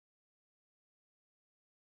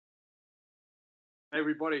Hey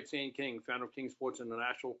everybody, it's Ian King, founder of King Sports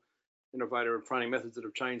International, innovator of training methods that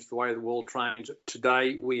have changed the way the world trains.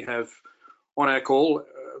 Today we have on our call,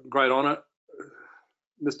 great honour,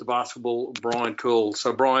 Mr. Basketball, Brian Kerle.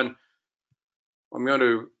 So Brian, I'm going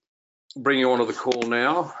to bring you onto the call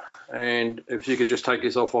now, and if you could just take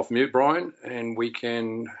yourself off mute, Brian, and we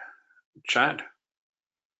can chat.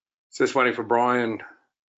 Just waiting for Brian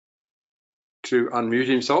to unmute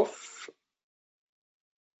himself.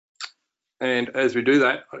 And as we do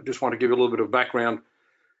that, I just want to give you a little bit of background.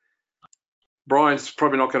 Brian's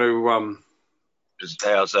probably not going to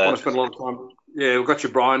How's that? want to spend a lot of time. Yeah, we've got you,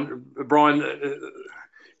 Brian. Brian, your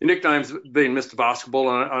nickname's been Mr. Basketball,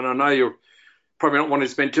 and I know you're probably not wanting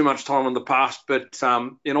to spend too much time on the past, but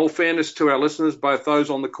in all fairness to our listeners, both those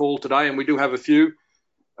on the call today, and we do have a few,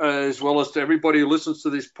 as well as to everybody who listens to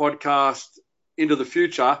this podcast into the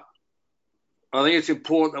future, I think it's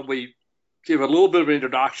important that we give a little bit of an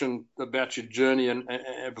introduction about your journey and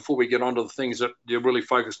before we get on to the things that you're really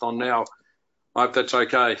focused on now. I hope that's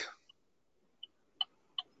okay.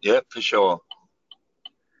 Yeah, for sure.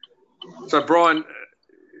 So, Brian,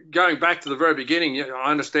 going back to the very beginning, I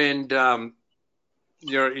understand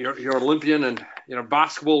you're Olympian, and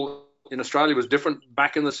basketball in Australia was different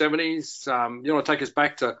back in the 70s. You want to take us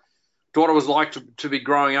back to what it was like to be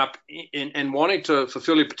growing up and wanting to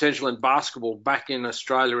fulfill your potential in basketball back in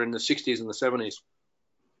Australia in the 60s and the 70s?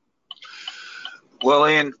 Well,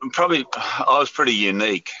 Ian, I was pretty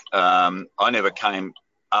unique. I never came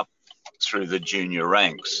up through the junior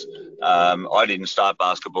ranks. I didn't start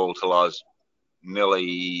basketball till I was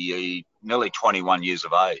nearly 21 years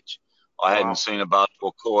of age. I hadn't seen a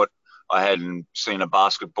basketball court. I hadn't seen a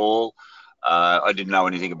basketball. I didn't know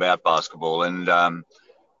anything about basketball. And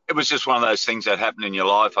it was just one of those things that happen in your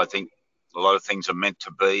life. I think a lot of things are meant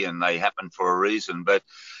to be, and they happen for a reason. But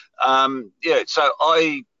so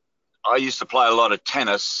I used to play a lot of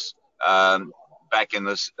tennis back in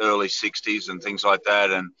the early 60s and things like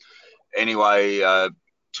that. And anyway,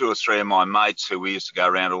 two or three of my mates who we used to go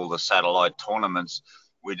around all the satellite tournaments,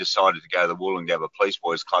 we decided to go to the Wollongabba Police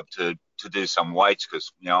Boys Club to do some weights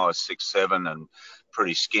because, I was 6'7" and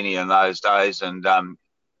pretty skinny in those days. And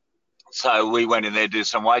so we went in there to do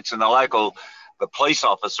some weights, and the police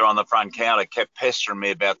officer on the front counter kept pestering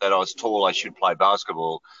me about that I was tall, I should play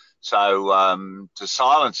basketball. So to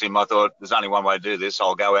silence him, I thought there's only one way to do this.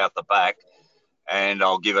 I'll go out the back and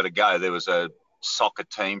I'll give it a go. There was a soccer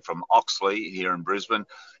team from Oxley here in Brisbane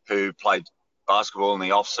who played basketball in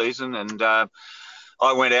the off season, and I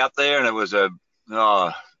went out there, and it was a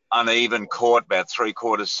uneven court, about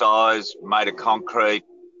 3/4 size, made of concrete,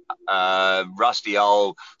 rusty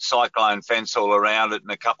old cyclone fence all around it,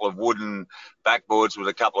 and a couple of wooden backboards with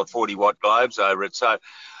a couple of 40-watt globes over it. So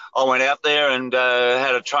I went out there and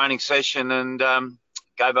had a training session and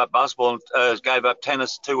gave up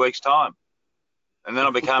tennis 2 weeks' time. And then I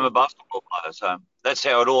became a basketball player. So that's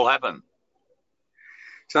how it all happened.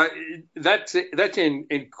 So that's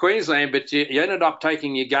in Queensland, but you ended up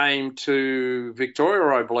taking your game to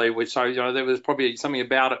Victoria, I believe. So there was probably something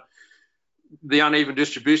about it, the uneven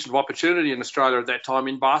distribution of opportunity in Australia at that time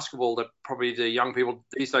in basketball that probably the young people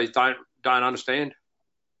these days don't understand.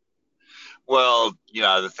 Well,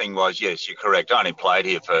 the thing was, yes, you're correct. I only played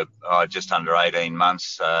here for just under 18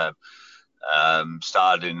 months.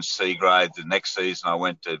 Started in C grade. The next season I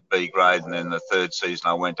went to B grade, and then the third season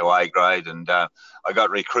I went to A grade. And I got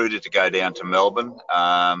recruited to go down to Melbourne.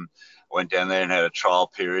 Went down there and had a trial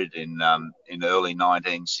period in early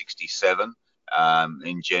 1967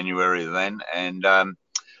 in January then, and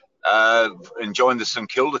joined the St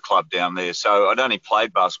Kilda club down there. So I'd only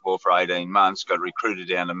played basketball for 18 months. Got recruited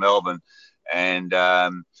down to Melbourne. And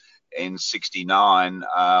in 69,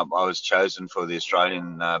 I was chosen for the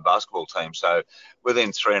Australian basketball team. So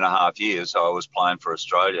within 3.5 years, I was playing for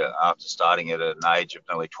Australia after starting at an age of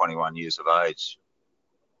nearly 21 years of age.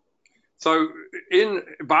 So in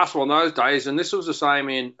basketball in those days, and this was the same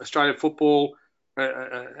in Australian football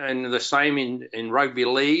and the same in rugby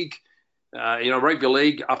league. Rugby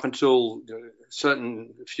league up until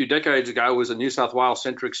a few decades ago was a New South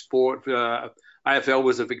Wales-centric sport. AFL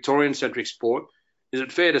was a Victorian-centric sport. Is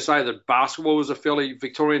it fair to say that basketball was a fairly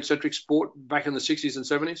Victorian-centric sport back in the 60s and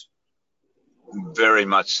 70s? Very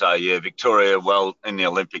much so, yeah. Victoria, well, in the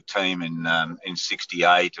Olympic team in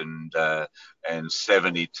 68 and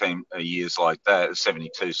 70 years like that,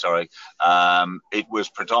 72, sorry, it was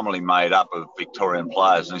predominantly made up of Victorian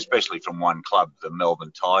players, and especially from one club, the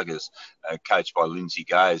Melbourne Tigers, coached by Lindsay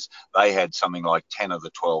Gaze. They had something like 10 of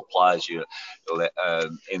the 12 players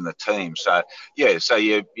in the team. So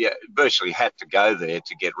you virtually had to go there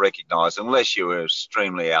to get recognised, unless you were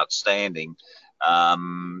extremely outstanding.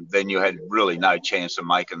 then you had really no chance of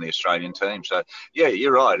making the Australian team. So, yeah,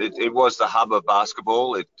 you're right. It was the hub of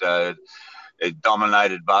basketball. It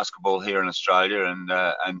dominated basketball here in Australia and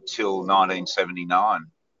until 1979.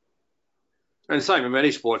 And same in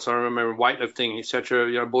many sports. I remember weightlifting,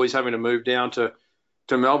 etc. Boys having to move down to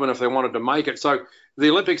Melbourne if they wanted to make it. So the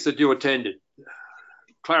Olympics that you attended,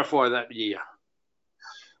 clarify that year.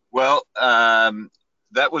 Well,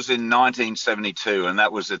 that was in 1972, and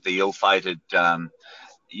that was at the ill-fated,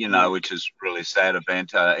 which is really a sad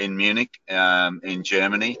event in Munich, in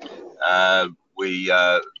Germany. That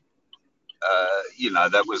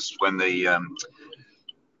was when the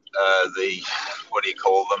what do you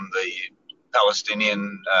call them? The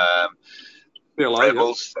Palestinian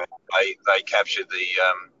rebels. They captured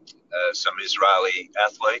some Israeli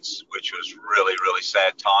athletes, which was really, really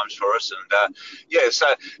sad times for us. And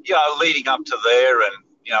leading up to there, and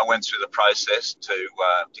went through the process to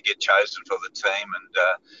get chosen for the team, and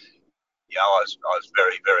I was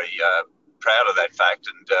very, very proud of that fact.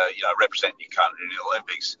 And representing your country in the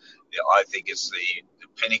Olympics, I think it's the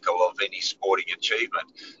pinnacle of any sporting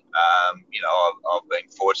achievement. I've been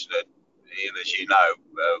fortunate, as you know,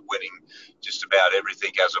 winning just about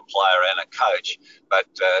everything as a player and a coach. But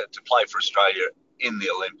to play for Australia in the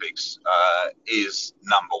Olympics is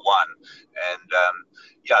number one. And,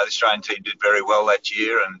 the Australian team did very well that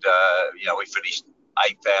year. And, we finished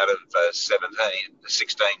 8th out of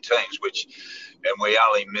 16 teams, and we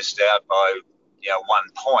only missed out by, 1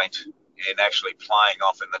 point in actually playing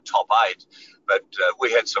off in the top 8. But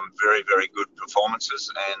we had some very, very good performances,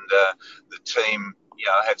 and the team,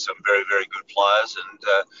 had some very, very good players. And,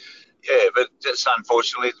 but just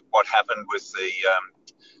unfortunately what happened with the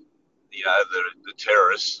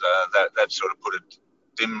terrorists, that sort of put a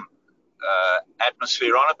dim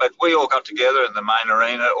atmosphere on it. But we all got together in the main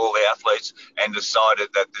arena, all the athletes, and decided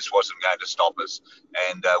that this wasn't going to stop us.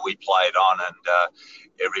 And we played on, and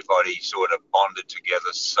everybody sort of bonded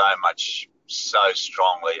together so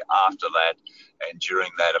strongly after that. And during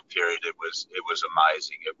that period, it was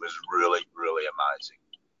amazing. It was really, really amazing.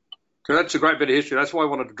 So that's a great bit of history. That's why I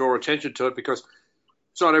wanted to draw attention to it, because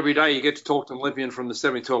it's not every day you get to talk to an Olympian from the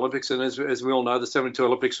 72 Olympics. And as we all know, the 72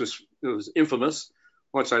 Olympics was infamous.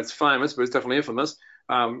 I won't say it's famous, but it's definitely infamous,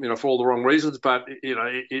 for all the wrong reasons. But,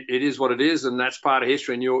 it is what it is, and that's part of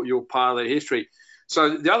history, and you're part of that history.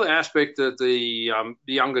 So the other aspect that the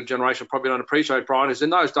younger generation probably don't appreciate, Brian, is in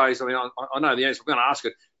those days, I know the answer, I'm going to ask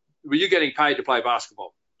it, were you getting paid to play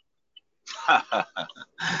basketball?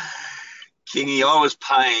 Kingy, I was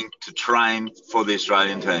paying to train for the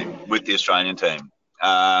Australian team, with the Australian team.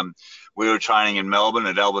 We were training in Melbourne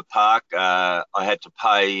at Albert Park. I had to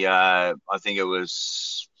pay, I think it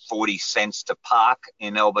was 40 cents to park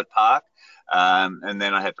in Albert Park. And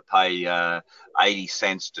then I had to pay 80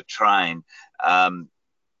 cents to train.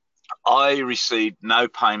 I received no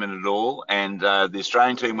payment at all, and the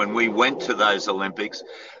Australian team, when we went to those Olympics,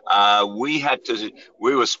 we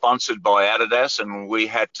were sponsored by Adidas, and we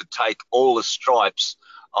had to take all the stripes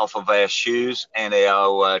off of our shoes and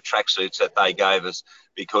our tracksuits that they gave us,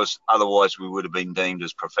 because otherwise we would have been deemed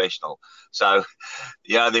as professional. So,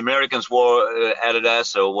 the Americans wore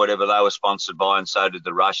Adidas or whatever they were sponsored by, and so did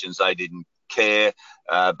the Russians. They didn't care,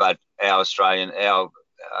 but our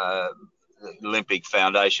Olympic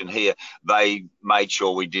Foundation here, they made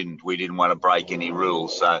sure we didn't want to break any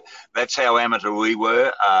rules. So that's how amateur we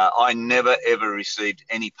were. I never ever received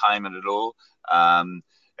any payment at all, and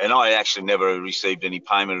I actually never received any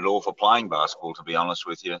payment at all for playing basketball, to be honest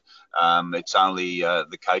with you. It's only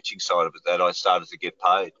the coaching side of it that I started to get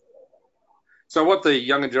paid. So what the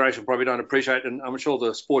younger generation probably don't appreciate, and I'm sure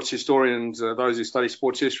the sports historians, those who study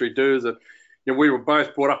sports history, do, that we were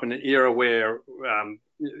both brought up in an era where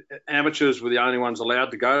amateurs were the only ones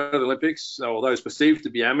allowed to go to the Olympics, or those perceived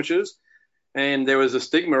to be amateurs, and there was a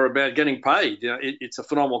stigma about getting paid. It's a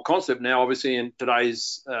phenomenal concept now, obviously, in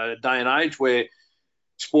today's day and age, where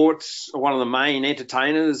sports are one of the main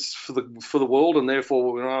entertainers for the world, and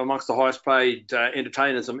therefore amongst the highest paid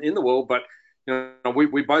entertainers in the world. But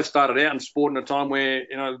we both started out in sport in a time where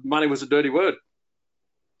money was a dirty word.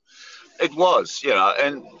 It was,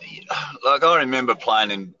 and like I remember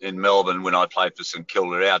playing in Melbourne when I played for St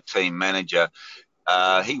Kilda. Our team manager,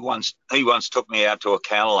 he once took me out to a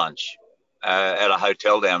counter lunch at a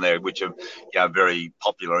hotel down there, which are very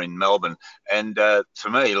popular in Melbourne. And to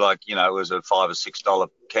me, it was a $5 or $6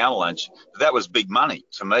 counter lunch. That was big money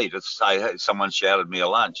to me, to say, hey, someone shouted me a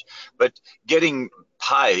lunch. But getting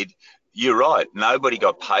paid, you're right. Nobody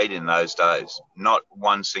got paid in those days. Not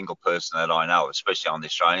one single person that I know, especially on the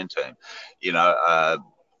Australian team.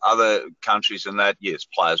 other countries and that, yes,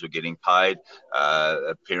 players were getting paid,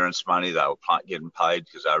 appearance money, they were getting paid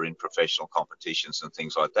because they were in professional competitions and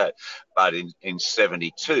things like that. But in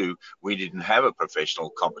 72, we didn't have a professional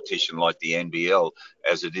competition like the NBL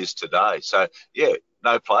as it is today. So, yeah,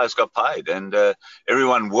 no players got paid, and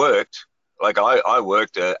everyone worked. Like I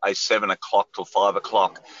worked a 7 o'clock till 5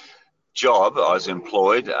 o'clock job. I was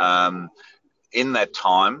employed in that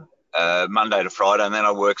time, Monday to Friday, and then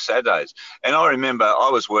I worked Saturdays. And I remember I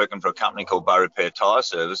was working for a company called Bow Repair Tyre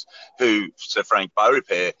Service, who Sir Frank Bow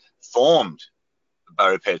Repair formed Bow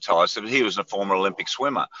Repair Tyre Service. He was a former Olympic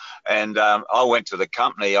swimmer. And I went to the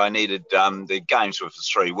company. I needed, the games were for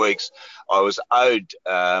 3 weeks. I was owed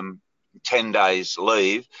 10 days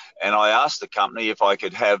leave, and I asked the company if I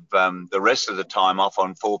could have the rest of the time off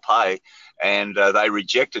on full pay, and they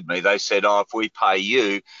rejected me. They said, if we pay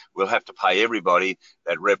you, we'll have to pay everybody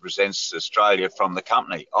that represents Australia from the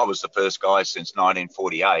company. I was the first guy since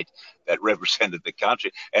 1948 that represented the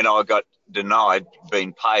country, and I got denied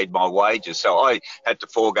being paid my wages, so I had to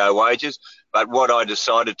forego wages. But what I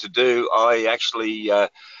decided to do, I actually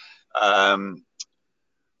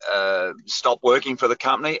stopped working for the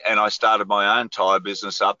company, and I started my own tyre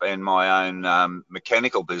business up and my own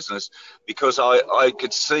mechanical business, because I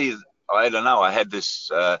could see, I don't know, I had this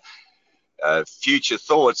future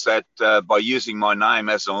thoughts that by using my name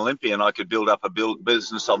as an Olympian, I could build up a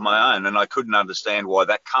business of my own, and I couldn't understand why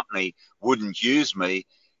that company wouldn't use me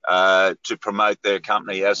to promote their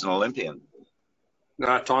company as an Olympian.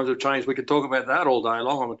 No, times have changed. We could talk about that all day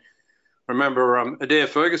long. I remember Adair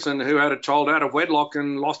Ferguson, who had a child out of wedlock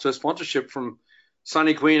and lost her sponsorship from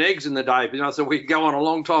Sunny Queen Eggs in the day. So we could go on a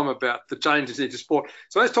long time about the changes into sport.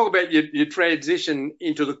 So let's talk about your transition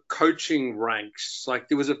into the coaching ranks. Like,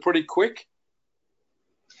 was it pretty quick?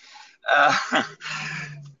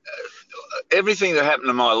 Everything that happened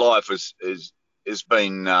in my life has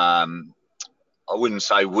been, I wouldn't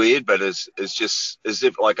say weird, but it's just as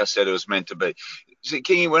if, like I said, it was meant to be. See,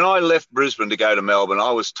 Kingy, when I left Brisbane to go to Melbourne,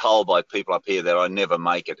 I was told by people up here that I'd never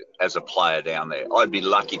make it as a player down there. I'd be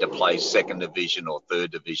lucky to play 2nd division or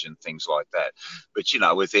 3rd division, things like that. But,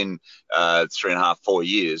 within 3.5, 4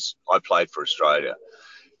 years, I played for Australia.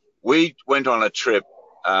 We went on a trip.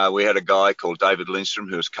 We had a guy called David Lindstrom,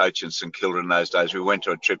 who was coaching St Kilda in those days. We went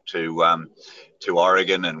to a trip to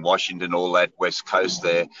Oregon and Washington, all that West Coast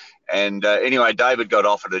there. And anyway, David got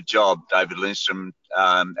offered a job, David Lindstrom,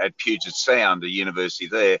 at Puget Sound, a university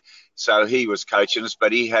there. So he was coaching us,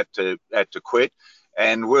 but he had to quit.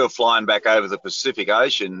 And we were flying back over the Pacific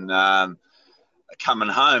Ocean, coming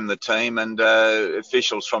home, the team, and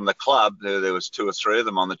officials from the club, there was 2 or 3 of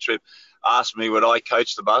them on the trip, asked me would I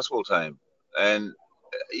coach the basketball team. And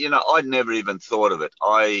I'd never even thought of it.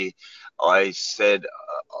 I said,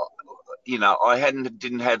 I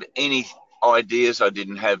didn't have any ideas. I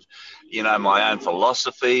didn't have, my own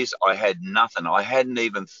philosophies. I had nothing. I hadn't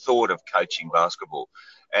even thought of coaching basketball.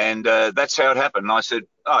 And that's how it happened. And I said,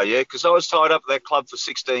 oh, yeah, because I was tied up at that club for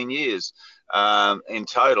 16 years in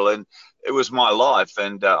total. And it was my life.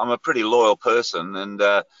 And I'm a pretty loyal person. And,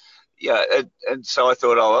 and so I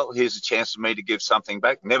thought, oh, well, here's a chance for me to give something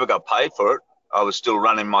back. Never got paid for it. I was still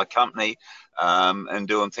running my company and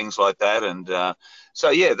doing things like that. And so,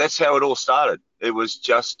 yeah, that's how it all started. It was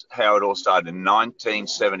just how it all started. In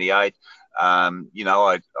 1978, I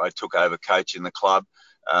took over coaching the club.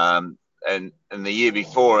 And the year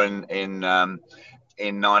before, in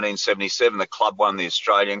 1977, the club won the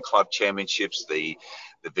Australian Club Championships, the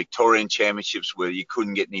Victorian Championships, where you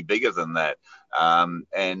couldn't get any bigger than that. And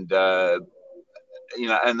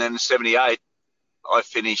then in 78, I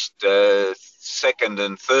finished 2nd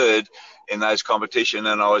and 3rd in those competitions,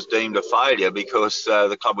 and I was deemed a failure because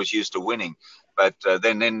the club was used to winning. But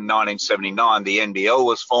then in 1979, the NBL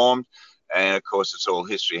was formed, and of course it's all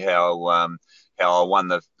history how I won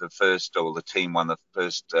the first, or the team won the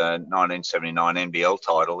first 1979 NBL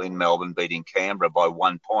title in Melbourne, beating Canberra by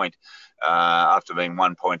 1 point after being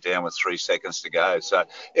 1 point down with 3 seconds to go. So,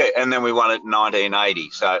 yeah, and then we won it in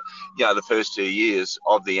 1980. So, the first 2 years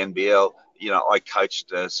of the NBL, I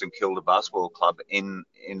coached St Kilda Basketball Club in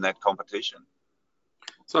that competition.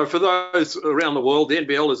 So for those around the world, the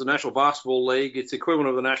NBL is the National Basketball League. It's the equivalent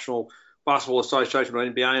of the National Basketball Association, or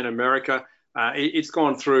NBA in America. It's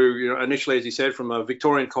gone through, initially, as you said, from a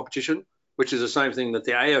Victorian competition, which is the same thing that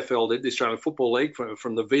the AFL did, the Australian Football League,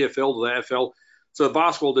 from the VFL to the AFL. So the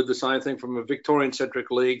basketball did the same thing, from a Victorian-centric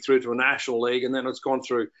league through to a national league, and then it's gone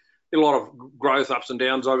through a lot of growth, ups and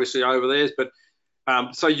downs, obviously, over there. But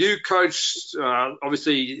so you coached,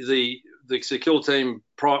 obviously, the St Kilda team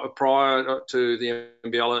prior to the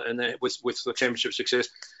NBL, and then with the championship success,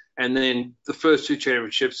 and then the first 2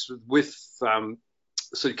 championships with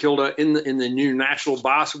St Kilda in the new National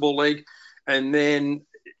Basketball League, and then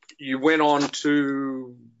you went on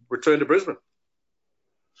to return to Brisbane.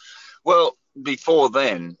 Well, before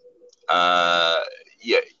then, that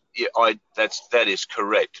is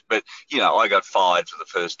correct. But I got fired for the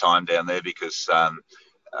first time down there because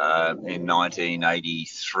in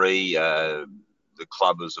 1983. The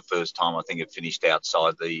club was the first time I think it finished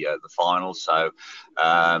outside the finals. So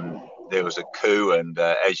there was a coup, and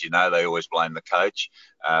as you know, they always blame the coach.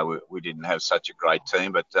 We didn't have such a great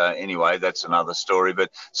team, but anyway, that's another story.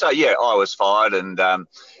 But so I was fired, and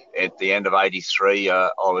at the end of '83,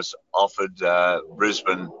 I was offered.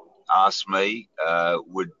 Brisbane asked me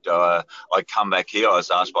would I come back here. I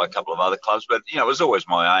was asked by a couple of other clubs, but it was always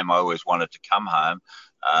my aim. I always wanted to come home.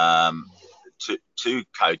 To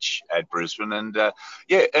coach at Brisbane, and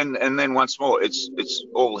and then once more, it's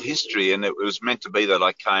all history, and it was meant to be that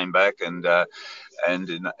I came back, and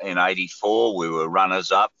in '84 we were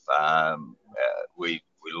runners up. We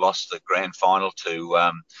lost the grand final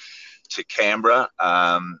to Canberra,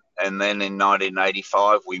 and then in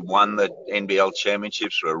 1985 we won the NBL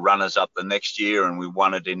Championships. We were runners up the next year, and we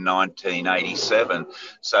won it in 1987.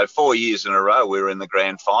 So 4 years in a row we were in the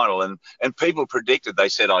grand final, and people predicted. They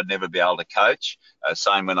said I'd never be able to coach.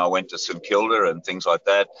 Same when I went to St Kilda and things like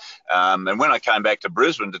that. And when I came back to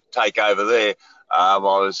Brisbane to take over there, I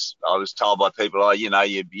was told by people,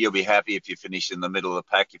 you'll be happy if you finish in the middle of the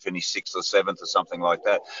pack. You finish 6th or 7th or something like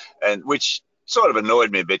that, and which sort of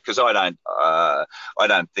annoyed me a bit, because I don't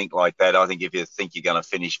think like that. I think if you think you're going to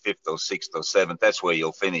finish 5th or 6th or 7th, that's where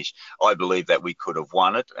you'll finish. I believe that we could have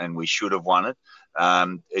won it, and we should have won it.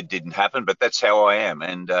 It didn't happen, but that's how I am,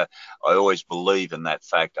 and I always believe in that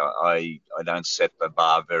fact. I don't set the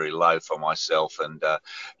bar very low for myself, and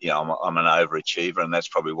I'm an overachiever, and that's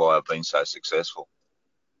probably why I've been so successful.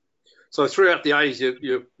 So throughout the 80s,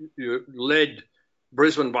 you led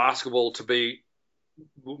Brisbane basketball to be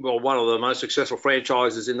one of the most successful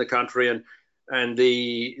franchises in the country, and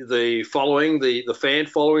the following, the fan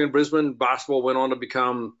following in Brisbane basketball went on to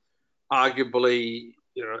become arguably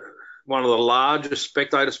one of the largest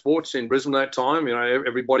spectator sports in Brisbane at that time.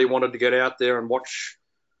 Everybody wanted to get out there and watch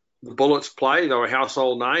the Bullets play. They were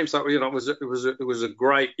household names. So it was a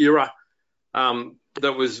great era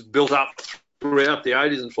that was built up throughout the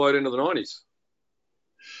 80s and flowed into the 90s.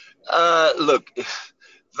 Look,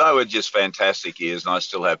 they were just fantastic years, and I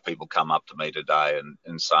still have people come up to me today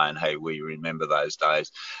and saying, hey, we remember those days.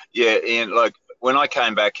 Yeah, and like when I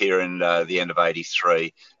came back here in the end of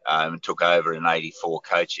 '83 and took over in '84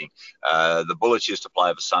 coaching, the Bullets used to play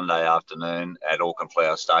over Sunday afternoon at Auckland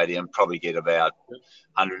Flower Stadium, probably get about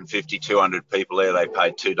 150, 200 people there. They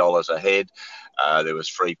paid $2 a head. There was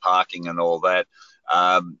free parking and all that.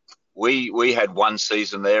 We had one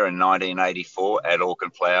season there in 1984 at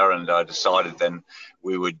Auckland Flower, and I decided then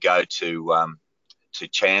we would go to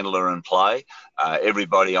Chandler and play.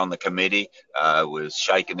 Everybody on the committee was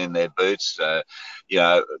shaking in their boots.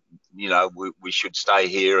 We should stay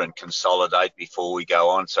here and consolidate before we go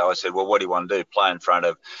on. So I said, well, what do you want to do? Play in front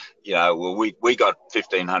of, we got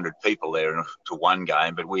 1,500 people there to one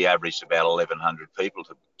game, but we averaged about 1,100 people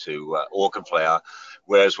to Auckland Flower.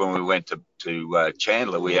 Whereas when we went to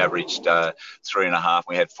Chandler, we averaged 3.5.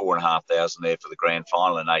 We had 4,500 there for the grand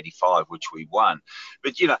final in '85, which we won.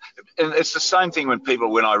 But and it's the same thing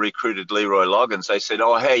when I recruited Leroy Loggins, they said,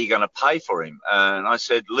 "Oh, how are you going to pay for him?" And I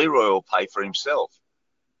said, "Leroy will pay for himself."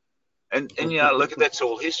 And look, that's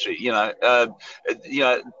all history.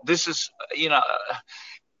 This is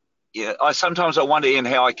I sometimes wonder, Ian,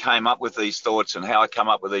 how I came up with these thoughts and how I come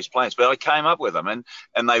up with these plans. But I came up with them, and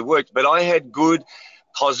they worked. But I had good,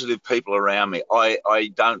 positive people around me. I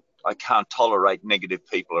can't tolerate negative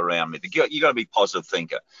people around me. You got to be a positive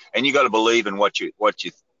thinker, and you got to believe in what you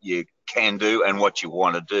can do and what you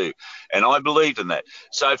want to do. And I believed in that.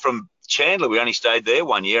 So from Chandler, we only stayed there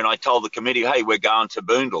 1 year, and I told the committee, hey, we're going to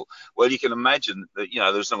Boondall. Well, you can imagine that,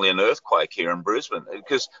 there was nearly an earthquake here in Brisbane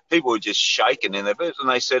because people were just shaking in their boots, and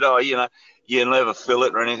they said, oh, you'll never fill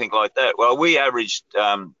it or anything like that. Well, we averaged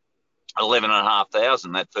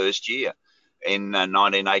 11,500 that first year in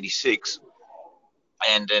 1986.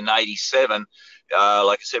 And in '87, like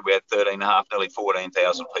I said, we had 13.5, nearly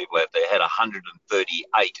 14,000 people out there. Had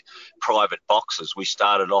 138 private boxes. We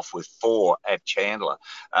started off with 4 at Chandler,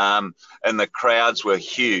 and the crowds were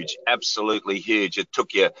huge, absolutely huge. It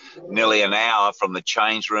took you nearly an hour from the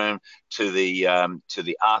change room to the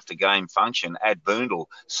after game function at Boondall,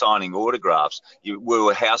 signing autographs. We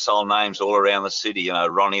were household names all around the city.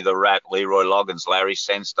 Ronnie the Rat, Leroy Loggins, Larry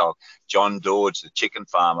Senstock, John Dodge, the chicken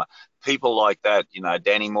farmer. people like that,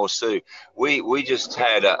 Danny Morsu. We just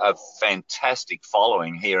had a fantastic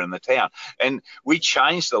following here in the town, and we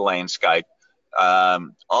changed the landscape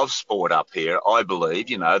of sport up here. I believe,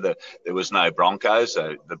 there was no Broncos.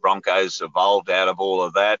 The Broncos evolved out of all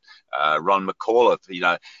of that. Ron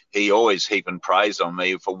McAuliffe, he always heaping praise on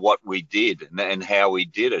me for what we did and how we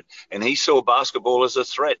did it. And he saw basketball as a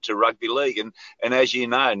threat to rugby league. And as you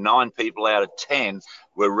know, 9 people out of 10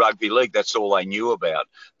 were rugby league. That's all they knew about.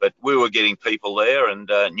 But we were getting people there and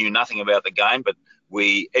knew nothing about the game, but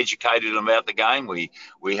we educated them about the game.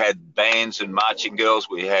 We had bands and marching girls.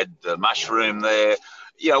 We had the mushroom there.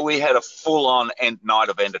 We had a full-on night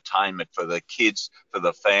of entertainment for the kids, for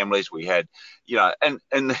the families. We had, and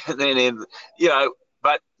then,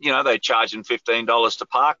 but, they're charging $15 to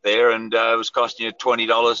park there, and it was costing you $20,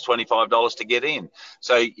 $25 to get in.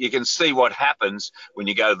 So you can see what happens when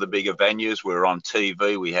you go to the bigger venues. We're on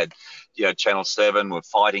TV. We had, Channel 7. We're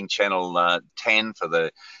fighting Channel 10 for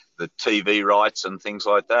the TV rights and things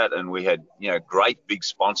like that. And we had, great big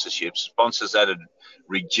sponsorships. Sponsors that had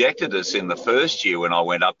rejected us in the first year when I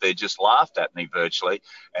went up there just laughed at me virtually.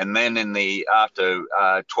 And then after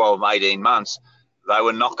 12, 18 months, they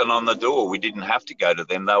were knocking on the door. We didn't have to go to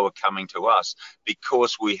them. They were coming to us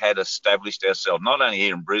because we had established ourselves, not only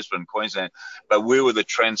here in Brisbane, Queensland, but we were the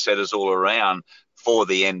trendsetters all around for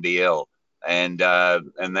the NBL. And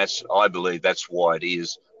I believe that's why it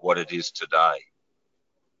is what it is today.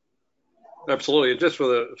 Absolutely. Just for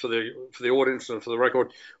the audience and for the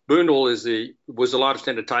record, Boondall was the largest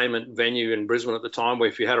entertainment venue in Brisbane at the time, where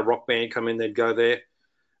if you had a rock band come in, they'd go there.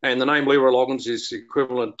 And the name Leroy Loggins is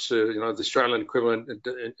equivalent to, the Australian equivalent.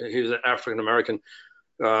 He was an African-American,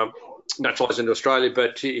 naturalised into Australia,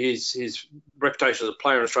 but his reputation as a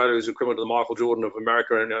player in Australia was equivalent to the Michael Jordan of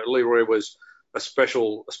America. And Leroy was a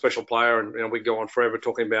special player, and we go on forever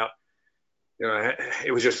talking about.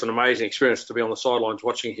 It was just an amazing experience to be on the sidelines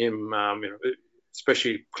watching him,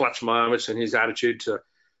 especially clutch moments and his attitude to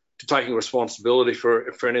taking responsibility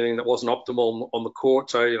for anything that wasn't optimal on the court.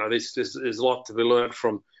 So, there's a lot to be learned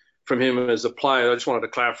from him as a player. I just wanted to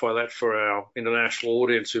clarify that for our international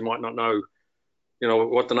audience who might not know,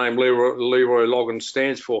 what the name Leroy Loggins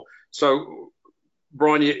stands for. So,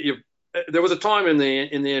 Brian, there was a time in the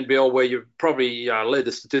NBL where you probably led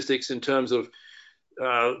the statistics in terms of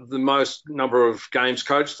the most number of games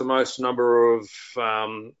coached, the most number of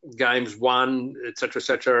games won, et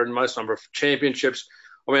cetera, and most number of championships.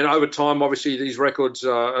 I mean, over time, obviously, these records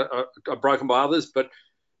are broken by others, but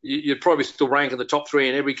you'd probably still rank in the top 3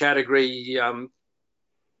 in every category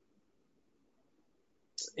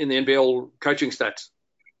in the NBL coaching stats.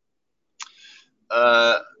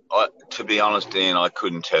 To be honest, Dan, I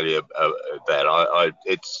couldn't tell you that.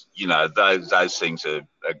 It's those things are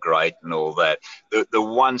great and all that. The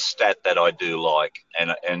one stat that I do like,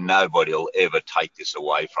 and nobody will ever take this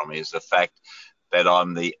away from me, is the fact that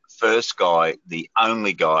I'm the first guy, the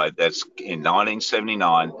only guy that's in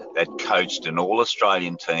 1979 that coached an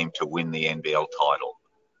All-Australian team to win the NBL title.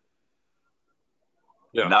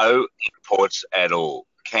 Yeah. No imports at all.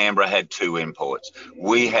 Canberra had 2 imports.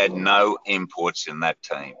 We had no imports in that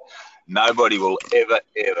team. Nobody will ever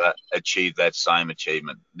achieve that same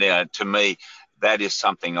achievement. Now, to me, that is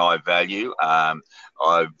something I value.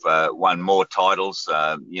 I've won more titles,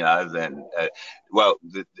 than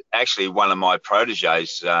actually one of my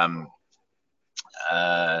proteges,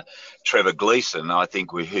 Trevor Gleeson, I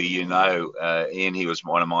think, who Ian, he was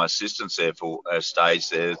one of my assistants there for a stage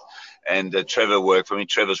there. And Trevor worked for me.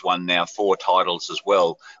 Trevor's won now 4 titles as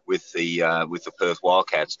well with the Perth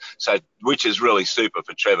Wildcats. So, which is really super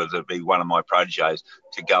for Trevor to be one of my proteges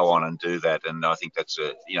to go on and do that. And I think that's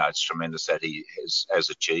it's tremendous that he has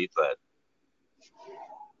achieved that.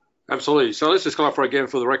 Absolutely. So let's just clarify again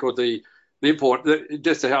for the record the import,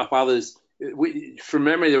 just to help others. From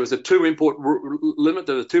memory, there was a 2 import limit.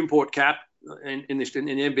 There was a 2 import cap in the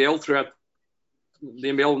NBL throughout the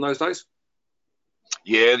NBL in those days.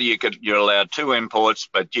 Yeah, you're allowed 2 imports,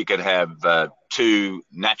 but you could have 2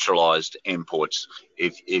 naturalised imports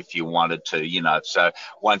if you wanted to, So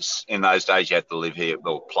once in those days you had to live here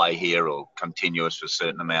or play here or continuous for a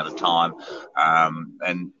certain amount of time,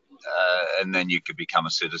 and then you could become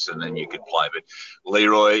a citizen and you could play. But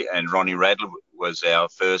Leroy and Ronnie Radler was our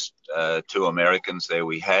first 2 Americans there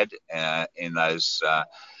we had in those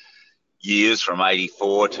years from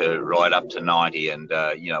 84 to right up to 90, and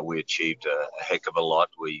we achieved a heck of a lot.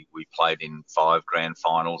 We played in 5 grand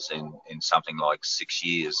finals in something like 6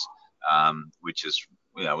 years, which is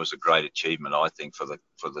was a great achievement, I think, for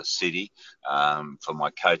the city, for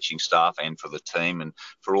my coaching staff and for the team and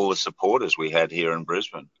for all the supporters we had here in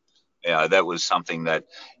Brisbane. That was something that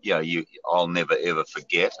I'll never ever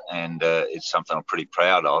forget, and it's something I'm pretty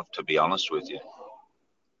proud of, to be honest with you.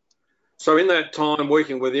 So in that time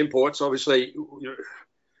working with imports, obviously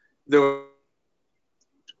there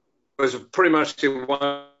was pretty much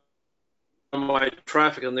one-way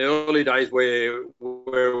traffic in the early days where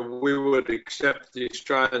we would accept the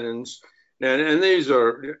Australians. And these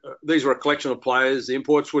were a collection of players. The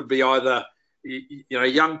imports would be either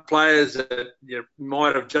young players that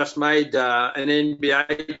might have just made an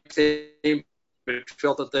NBA team, but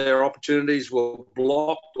felt that their opportunities were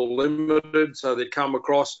blocked or limited, so they'd come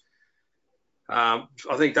across. I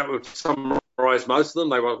think that would summarise most of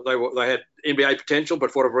them. They had NBA potential,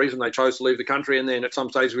 but for whatever reason they chose to leave the country. And then at some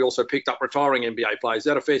stage we also picked up retiring NBA players. Is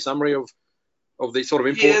that a fair summary of the sort of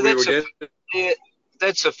import we were getting? Yeah,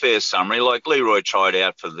 that's a fair summary. Like Leroy tried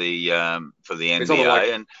out for the NBA,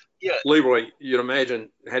 like and Leroy, you'd imagine,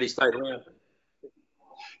 had he stayed around.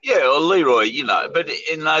 Yeah, well, Leroy, but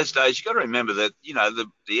in those days, you got to remember that, the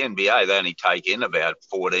NBA, they only take in about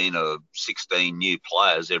 14 or 16 new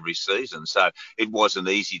players every season. So it wasn't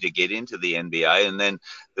easy to get into the NBA. And then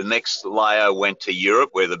the next layer went to Europe,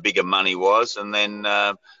 where the bigger money was. And then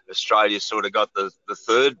Australia sort of got the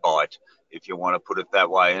third bite, if you want to put it that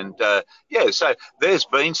way. And so there's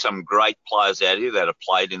been some great players out here that have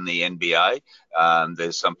played in the NBA.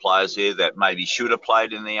 There's some players here that maybe should have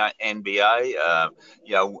played in the NBA.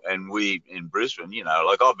 And we in Brisbane,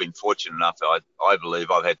 like I've been fortunate enough that I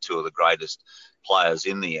believe I've had two of the greatest players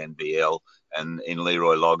in the NBL, and in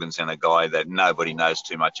Leroy Loggins and a guy that nobody knows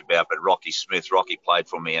too much about, but Rocky Smith. Rocky played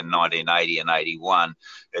for me in 1980 and 81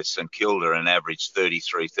 at St Kilda and averaged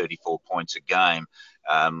 33, 34 points a game.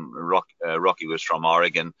 Rocky was from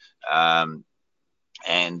Oregon, and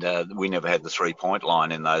we never had the three-point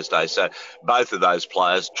line in those days. So both of those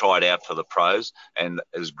players tried out for the pros, and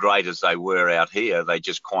as great as they were out here, they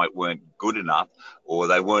just quite weren't good enough, or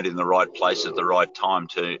they weren't in the right place at the right time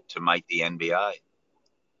to make the NBA.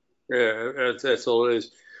 Yeah, that's all it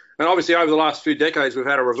is. And obviously over the last few decades, we've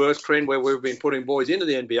had a reverse trend where we've been putting boys into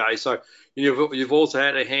the NBA. So you've also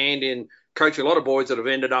had a hand in coaching a lot of boys that have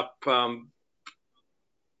ended up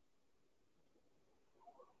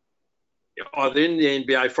either in the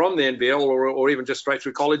NBA from the NBL or even just straight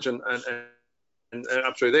through college and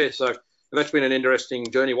up through there. So that's been an interesting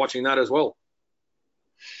journey watching that as well.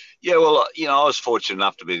 Yeah, well, I was fortunate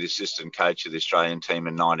enough to be the assistant coach of the Australian team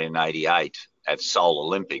in 1988 at Seoul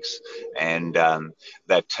Olympics, and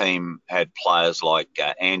that team had players like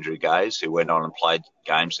Andrew Gaze, who went on and played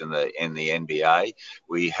games in the NBA.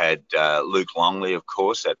 We had Luke Longley, of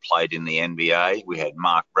course, that played in the NBA. We had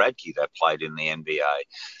Mark Bradkey that played in the NBA.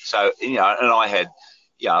 So, and I had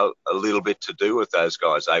a little bit to do with those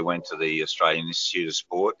guys. They went to the Australian Institute of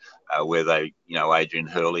Sport, where they, Adrian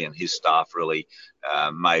Hurley and his staff really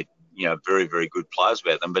made very, very good players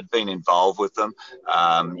about them, but been involved with them.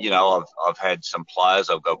 I've had some players.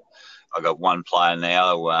 I've got one player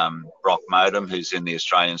now, Brock Modem, who's in the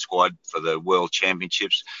Australian squad for the World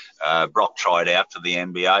Championships. Brock tried out for the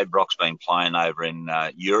NBA. Brock's been playing over in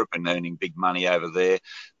Europe and earning big money over there,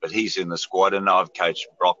 but he's in the squad. And I've coached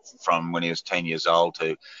Brock from when he was 10 years old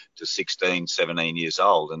to 16, 17 years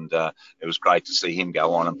old. And it was great to see him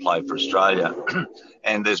go on and play for Australia.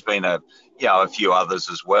 And there's been a few others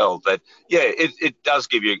as well. But, it does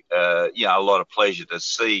give you, a lot of pleasure to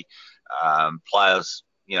see players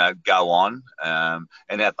go on.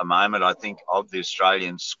 And at the moment, I think of the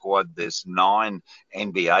Australian squad, there's 9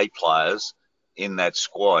 NBA players in that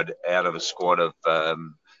squad out of a squad of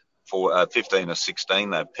 15 or 16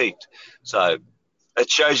 they've picked. So it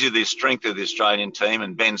shows you the strength of the Australian team.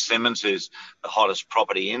 And Ben Simmons, who's the hottest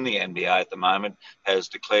property in the NBA at the moment, has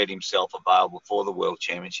declared himself available for the World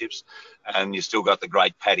Championships. And you still got the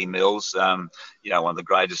great Paddy Mills, one of the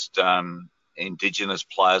greatest Indigenous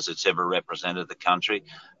players that's ever represented the country.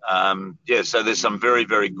 So there's some very,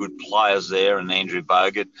 very good players there, and Andrew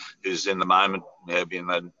Bogut, who's in the moment in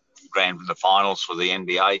the finals for the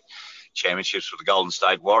NBA Championships for the Golden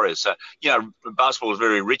State Warriors. So, basketball is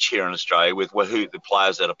very rich here in Australia with the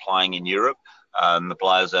players that are playing in Europe and the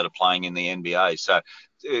players that are playing in the NBA. So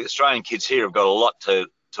the Australian kids here have got a lot to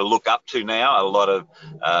look up to now, a lot of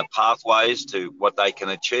pathways to what they can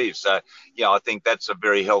achieve. So, I think that's a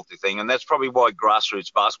very healthy thing. And that's probably why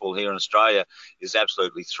grassroots basketball here in Australia is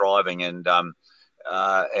absolutely thriving. And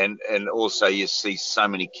also you see so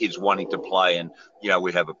many kids wanting to play. And,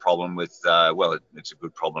 we have a problem with, it's a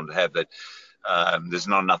good problem to have, that there's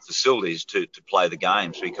not enough facilities to play the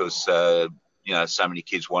games because, so many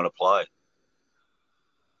kids want to play.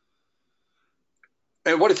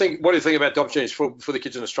 And what do you think about the opportunities for the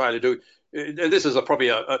kids in Australia to do? And this is probably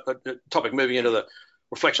a topic moving into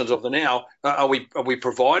reflections of the now. Are we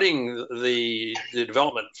providing the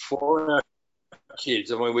development for our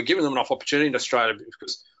kids? I mean, we're giving them enough opportunity in Australia,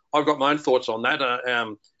 because I've got my own thoughts on that.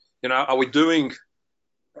 Are we doing,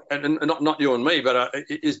 and not you and me, but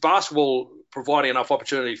is basketball providing enough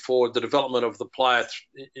opportunity for the development of the player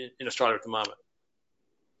in Australia at the moment?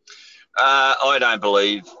 I don't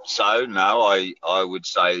believe so. No, I would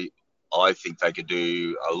say I think they could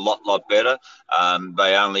do a lot better.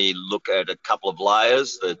 They only look at a couple of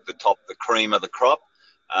layers, the top, the cream of the crop,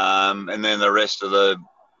 and then the rest of the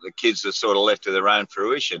kids are sort of left to their own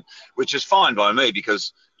fruition, which is fine by me,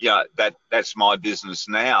 because that's my business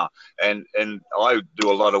now, and I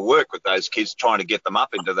do a lot of work with those kids, trying to get them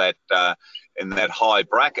up into that in that high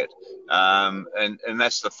bracket, and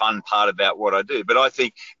that's the fun part about what I do. But I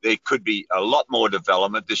think there could be a lot more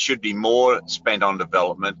development. There should be more spent on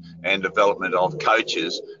development and development of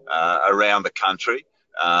coaches around the country.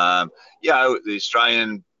 The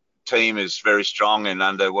Australian team is very strong and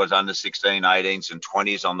under 16, 18s and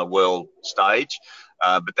 20s on the world stage,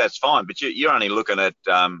 but that's fine. But you're only looking at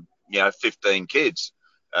 15 kids,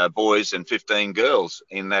 boys, and 15 girls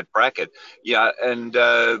in that bracket.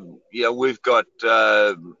 We've got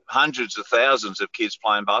hundreds of thousands of kids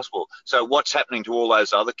playing basketball. So what's happening to all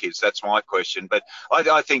those other kids? That's my question. But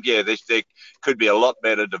I think there could be a lot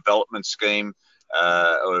better development scheme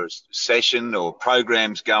or session or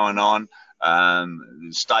programs going on.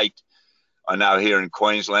 State, I know here in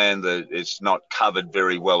Queensland that it's not covered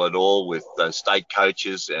very well at all with state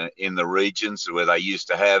coaches in the regions where they used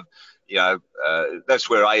to have. That's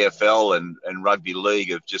where AFL and rugby league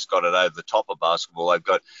have just got it over the top of basketball. They've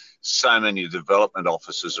got so many development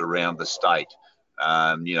officers around the state,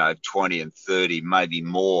 20 and 30, maybe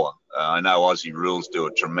more. I know Aussie Rules do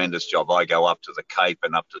a tremendous job. I go up to the Cape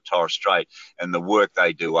and up to Torres Strait, and the work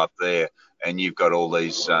they do up there. And you've got all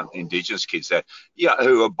these Indigenous kids that,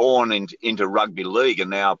 who are born into rugby league and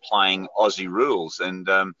now playing Aussie Rules, and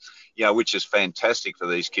which is fantastic for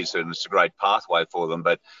these kids, and it's a great pathway for them.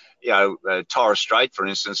 But Torres Strait, for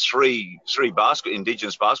instance, three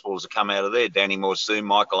Indigenous basketballers have come out of there: Danny Morsoon,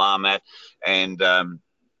 Michael Armat, and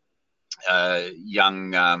the young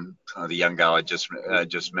guy I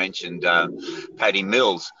just mentioned, Paddy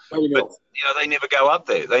Mills. But they never go up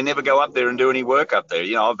there. They never go up there and do any work up there.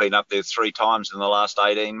 I've been up there 3 times in the last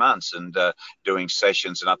 18 months and doing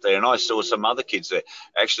sessions and up there. And I saw some other kids there.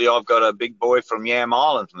 Actually, I've got a big boy from Yam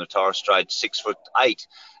Island, from the Torres Strait, 6'8".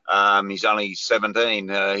 He's only 17.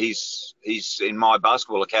 He's in my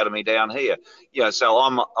basketball academy down here. So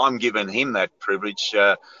I'm giving him that privilege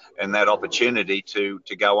and that opportunity to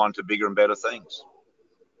go on to bigger and better things.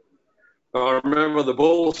 I remember the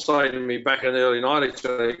Bulls saying to me back in the early 90s,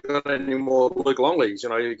 you've got any more Luke Longleys,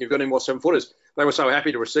 you've got any more 7-footers. They were so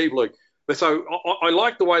happy to receive Luke. But so I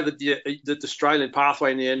like the way that the Australian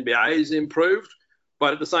pathway in the NBA is improved.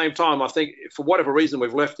 But at the same time, I think for whatever reason,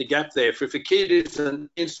 we've left a gap there. If a kid isn't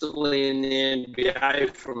instantly in the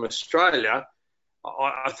NBA from Australia,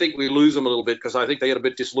 I think we lose them a little bit, because I think they get a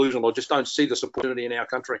bit disillusioned or just don't see this opportunity in our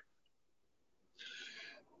country.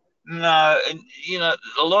 No, and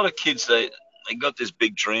a lot of kids, they got this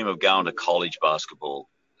big dream of going to college basketball,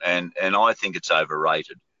 and I think it's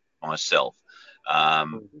overrated myself.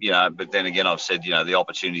 But then again, I've said, the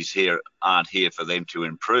opportunities here aren't here for them to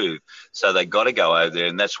improve, so they got to go over there,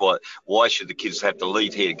 and that's why should the kids have to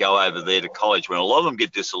leave here, go over there to college, when a lot of them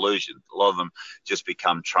get disillusioned. A lot of them just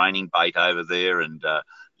become training bait over there, and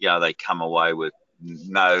they come away with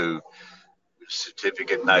no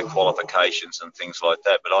certificate, no qualifications and things like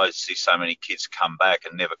that. But I see so many kids come back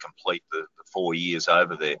and never complete the 4 years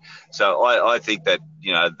over there. So I think that,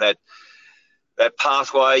 that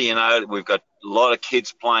pathway, we've got a lot of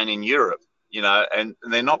kids playing in Europe, and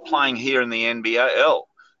they're not playing here in the NBL.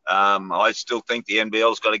 I still think the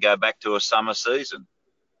NBL's got to go back to a summer season.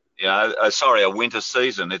 A winter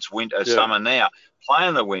season. It's summer now. Play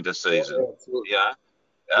in the winter season.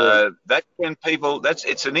 That's when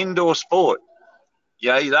it's an indoor sport.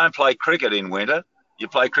 You don't play cricket in winter. You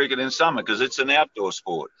play cricket in summer because it's an outdoor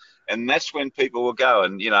sport. And that's when people will go,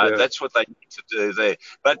 and that's what they need to do there.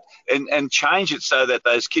 But and change it so that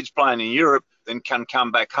those kids playing in Europe then can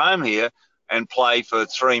come back home here and play for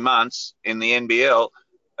 3 months in the NBL,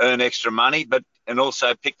 earn extra money, and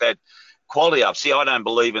also pick that quality up. See, I don't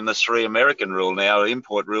believe in the 3 American rule now,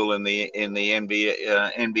 import rule in the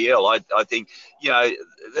NBL. I think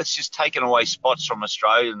that's just taken away spots from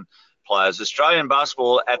Australian players. Australian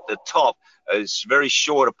basketball at the top is very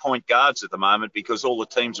short of point guards at the moment because all the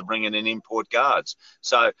teams are bringing in import guards.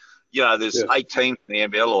 So, there's 8 teams in the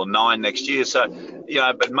NBL or 9 next year. So,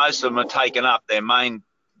 but most of them are taken up. Their main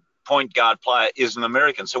point guard player is an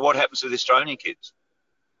American. So what happens to the Australian kids?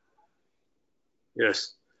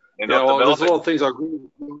 Yes. They're Yeah, not well, there's a developing. lot of things I agree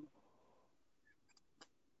with.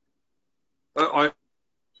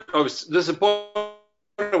 I was disappointed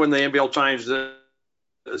when the NBL changed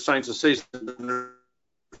the season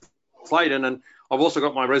played in, and I've also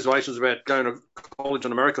got my reservations about going to college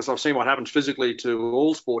in America. So I've seen what happens physically to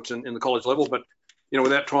all sports in the college level, but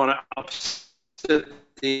without trying to upset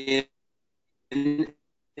the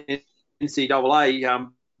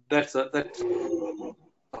NCAA, that's a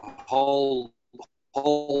whole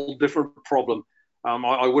different problem.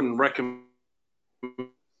 I wouldn't recommend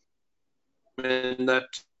that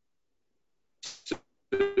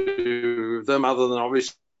to them, other than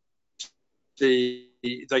obviously they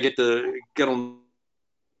get to get on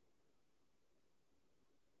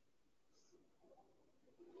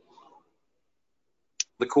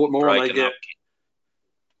the court more, and they get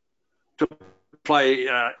to play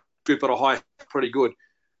group at a high, pretty good.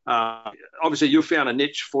 Obviously, you've found a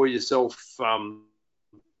niche for yourself.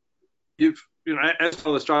 You've, as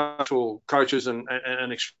for the structural coaches and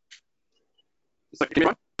just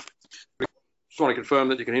want to confirm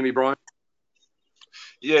that you can hear me, Brian.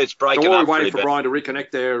 Yeah, it's breaking so while up. We're waiting for Brian to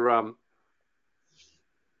reconnect there. Are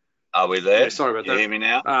we there? Yeah, sorry about that. You hear me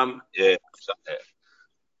now? Yeah.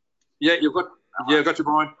 Yeah, I've got you,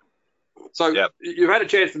 Brian. So you've had a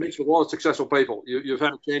chance to mix with a lot of successful people. You've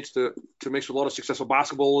had a chance to mix with a lot of successful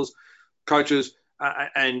basketballers, coaches,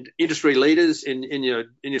 and industry leaders in your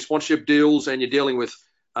sponsorship deals, and you're dealing with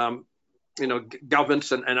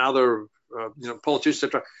governments and other politicians,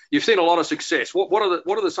 etc. You've seen a lot of success. What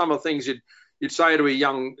are some of the things you'd say to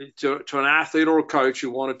an athlete or a coach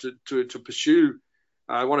who wanted to pursue,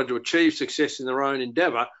 wanted to achieve success in their own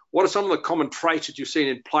endeavor? What are some of the common traits that you've seen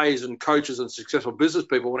in players and coaches and successful business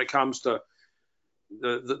people when it comes to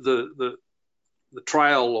the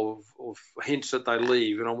trail of hints that they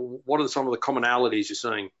leave? What are some of the commonalities you're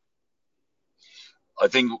seeing? I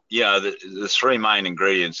think, the three main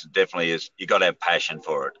ingredients definitely is you got to have passion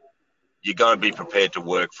for it. You got to be prepared to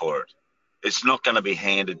work for it. It's not going to be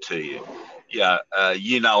handed to you.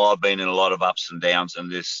 I've been in a lot of ups and downs in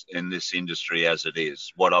this industry as it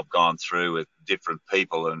is, what I've gone through with different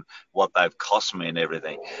people and what they've cost me and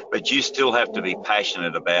everything. But you still have to be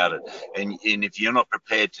passionate about it. And if you're not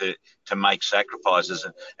prepared to make sacrifices,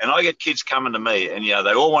 and I get kids coming to me and,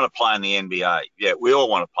 they all want to play in the NBA. Yeah, we all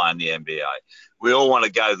want to play in the NBA. We all want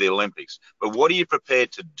to go to the Olympics. But what are you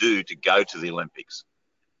prepared to do to go to the Olympics?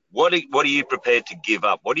 What are you prepared to give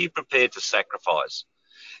up? What are you prepared to sacrifice?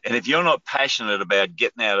 And if you're not passionate about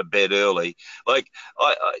getting out of bed early, like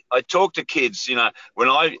I talk to kids, when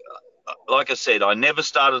like I said, I never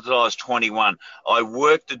started until I was 21. I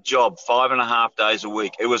worked a job 5.5 days a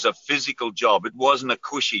week. It was a physical job. It wasn't a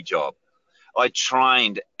cushy job. I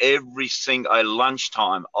trained every single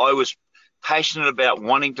lunchtime. I was passionate about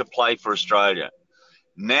wanting to play for Australia.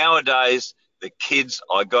 Nowadays, the kids,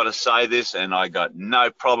 I got to say this, and I got no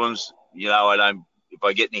problems. If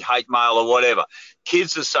I get any hate mail or whatever,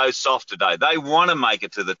 kids are so soft today. They want to make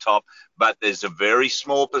it to the top, but there's a very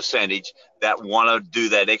small percentage that want to do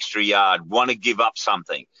that extra yard, want to give up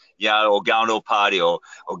something, or going to a party or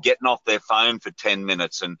getting off their phone for 10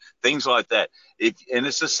 minutes and things like that. And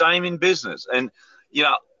it's the same in business. And,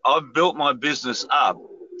 I've built my business up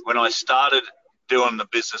when I started doing the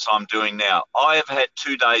business I'm doing now. I have had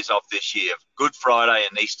 2 days off this year, Good Friday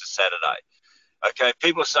and Easter Saturday. Okay,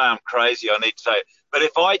 people say I'm crazy. I need to say, but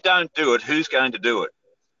if I don't do it, who's going to do it?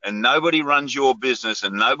 And nobody runs your business,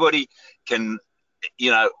 and nobody can,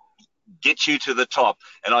 get you to the top.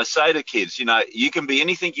 And I say to kids, you can be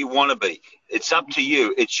anything you want to be. It's up to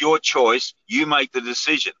you. It's your choice. You make the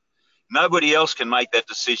decision. Nobody else can make that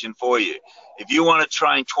decision for you. If you want to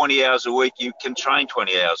train 20 hours a week, you can train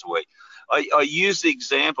 20 hours a week. I use the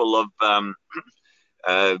example of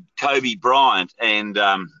Kobe Bryant and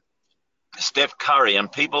Steph Curry and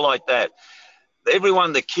people like that.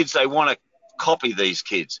 Everyone, the kids, they want to copy these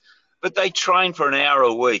kids, but they train for an hour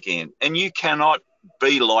a week, Ian, and you cannot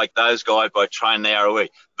be like those guys by training an hour a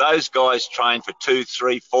week. Those guys train for 2,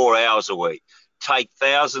 3, 4 hours a week, take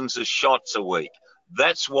thousands of shots a week.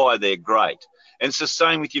 That's why they're great. And it's the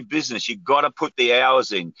same with your business. You've got to put the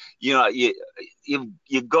hours in.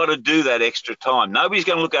 You've got to do that extra time. Nobody's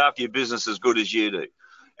going to look after your business as good as you do.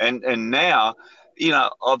 And now,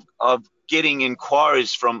 I'm getting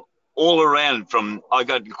inquiries from all around. I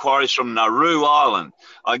got inquiries from Nauru Island.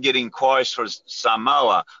 I get inquiries from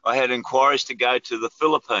Samoa. I had inquiries to go to the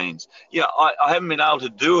Philippines. I haven't been able to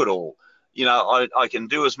do it all. I can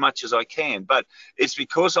do as much as I can, but it's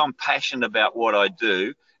because I'm passionate about what I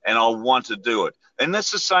do and I want to do it. And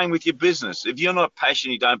that's the same with your business. If you're not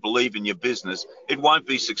passionate, you don't believe in your business, it won't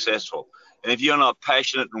be successful. And if you're not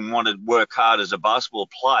passionate and want to work hard as a basketball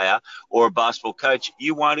player or a basketball coach,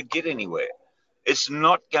 you won't get anywhere. It's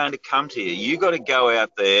not going to come to you. You got to go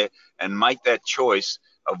out there and make that choice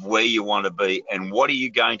of where you want to be and what are you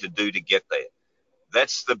going to do to get there.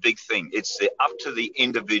 That's the big thing. It's up to the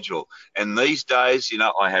individual. And these days,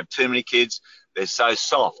 I have too many kids. They're so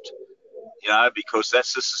soft, because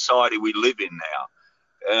that's the society we live in now.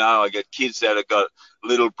 I get kids that have got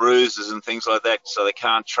little bruises and things like that, so they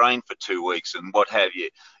can't train for 2 weeks and what have you.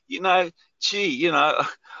 The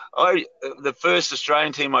first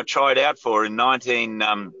Australian team I tried out for in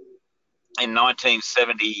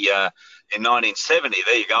 1970,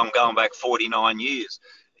 there you go, I'm going back 49 years.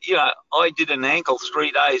 I did an ankle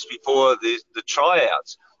 3 days before the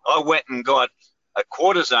tryouts. I went and got a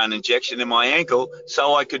cortisone injection in my ankle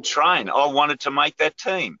so I could train. I wanted to make that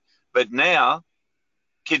team. But now,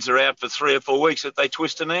 kids are out for 3 or 4 weeks if they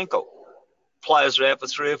twist an ankle. Players are out for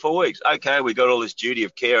 3 or 4 weeks. Okay, we got all this duty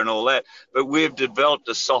of care and all that, but we've developed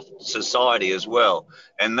a soft society as well.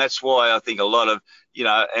 And that's why I think a lot of,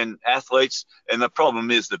 and athletes, and the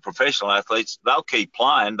problem is the professional athletes, they'll keep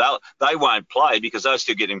playing. They won't play because they're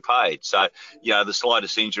still getting paid. So, the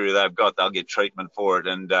slightest injury they've got, they'll get treatment for it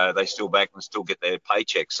and they still back and still get their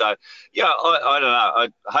paycheck. So, I don't know. I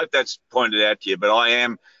hope that's pointed out to you, but I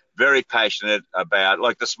am very passionate about,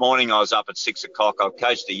 like this morning I was up at 6 o'clock. I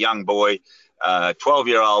coached a young boy,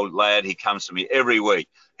 12-year-old lad. He comes to me every week.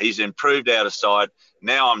 He's improved out of sight.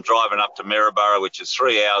 Now I'm driving up to Maryborough, which is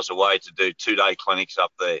 3 hours away, to do 2-day clinics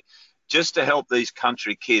up there, just to help these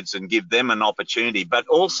country kids and give them an opportunity, but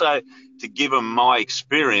also to give them my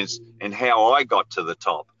experience and how I got to the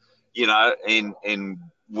top, in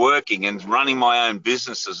working and running my own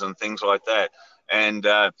businesses and things like that. And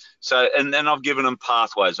and then I've given them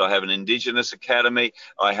pathways. I have an Indigenous Academy.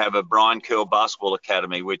 I have a Brian Kerle Basketball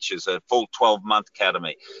Academy, which is a full 12-month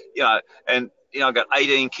academy. I've got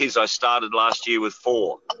 18 kids. I started last year with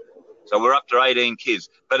 4. So we're up to 18 kids.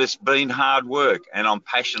 But it's been hard work, and I'm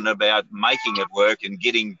passionate about making it work and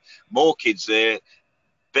getting more kids there,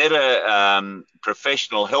 better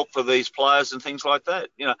professional help for these players and things like that.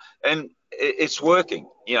 And it's working.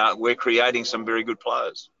 We're creating some very good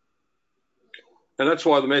players. And that's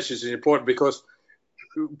why the message is important, because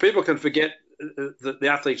people can forget the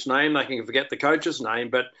athlete's name, they can forget the coach's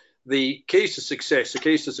name, but the keys to success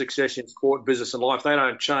in sport, business, and life, they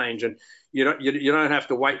don't change. And you don't have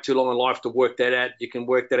to wait too long in life to work that out. You can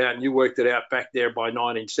work that out, and you worked it out back there by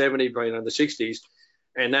 1970, being in the 60s,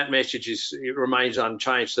 and that message remains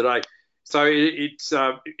unchanged today. So it's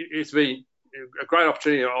been a great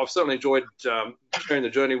opportunity. I've certainly enjoyed sharing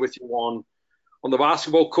the journey with you on the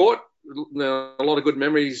basketball court. A lot of good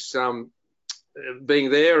memories being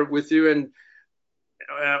there with you, and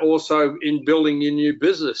also in building your new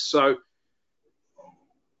business. So,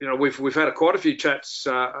 we've had quite a few chats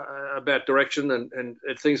about direction and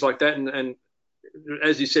things like that. And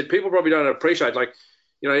as you said, people probably don't appreciate,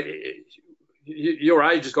 your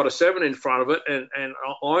age has got a 7 in front of it, and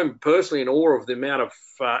I'm personally in awe of the amount of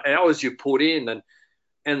hours you put in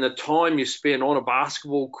and the time you spend on a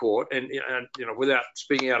basketball court. And without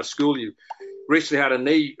speaking out of school, you recently had a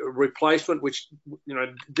knee replacement, which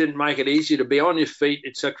didn't make it easy to be on your feet,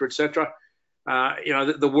 et cetera, et cetera.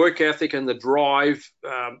 The work ethic and the drive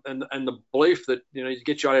and the belief that you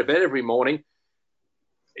get you out of bed every morning.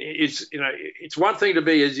 It's one thing to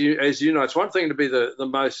be, as you know, it's one thing to be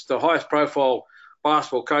the highest profile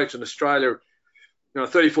basketball coach in Australia,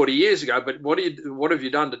 30, 40 years ago, but what have you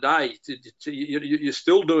done today? You're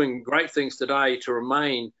still doing great things today to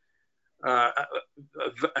remain a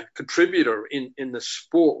contributor in the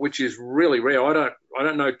sport, which is really rare. I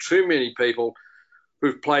don't know too many people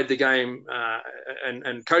who've played the game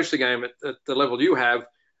and coached the game at the level you have,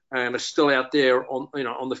 and are still out there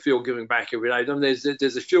on the field giving back every day.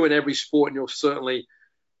 There's a few in every sport, and you're certainly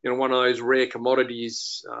one of those rare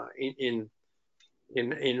commodities in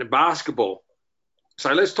basketball.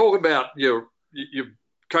 So let's talk about your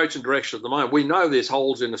coaching direction at the moment. We know there's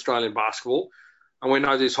holes in Australian basketball, and we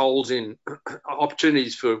know there's holes in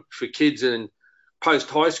opportunities for kids in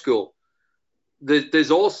post-high school. There's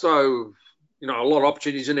also, a lot of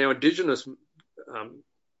opportunities in our Indigenous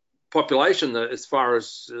population as far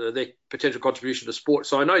as their potential contribution to sport.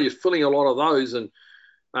 So I know you're filling a lot of those, and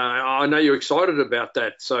I know you're excited about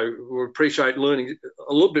that. So we appreciate learning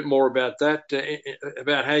a little bit more about that,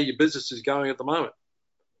 about how your business is going at the moment.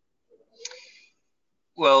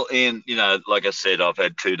 Well, Ian, like I said, I've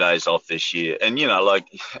had 2 days off this year. And,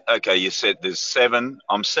 okay, you said there's 7.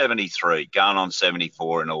 I'm 73, going on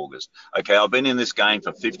 74 in August. Okay, I've been in this game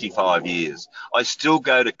for 55 years. I still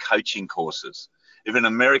go to coaching courses. If an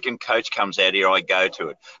American coach comes out here, I go to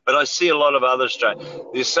it. But I see a lot of other Australian.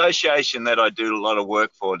 The association that I do a lot of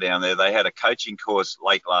work for down there, they had a coaching course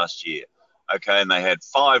late last year, okay, and they had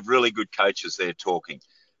 5 really good coaches there talking.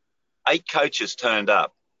 8 coaches turned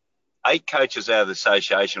up. 8 coaches out of the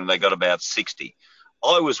association, and they got about 60.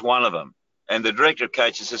 I was one of them. And the director of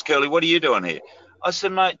coaches says, Curly, what are you doing here? I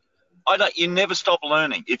said, mate, you never stop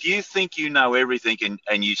learning. If you think you know everything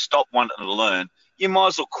and you stop wanting to learn, you might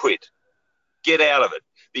as well quit. Get out of it,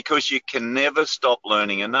 because you can never stop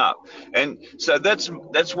learning enough. And so that's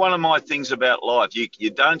one of my things about life.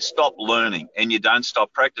 You don't stop learning and you don't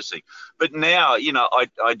stop practicing. But now,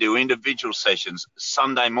 I do individual sessions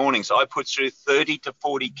Sunday mornings. I put through 30 to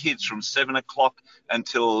 40 kids from 7 o'clock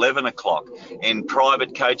until 11 o'clock in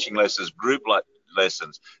private coaching lessons, group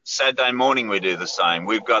lessons. Saturday morning we do the same.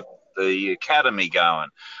 We've got the academy going.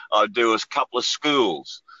 I do a couple of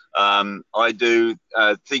schools. I do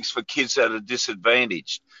things for kids that are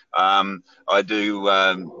disadvantaged. I do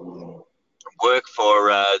work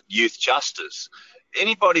for youth justice.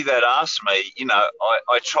 Anybody that asks me,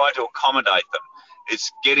 I try to accommodate them.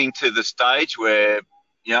 It's getting to the stage where,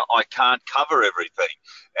 I can't cover everything.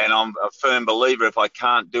 And I'm a firm believer if I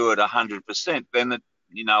can't do it 100%, then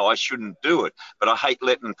I shouldn't do it. But I hate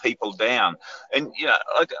letting people down. And,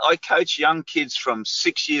 I coach young kids from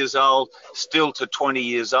 6 years old still to 20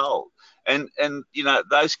 years old. And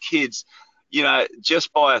those kids,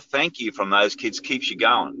 just by a thank you from those kids keeps you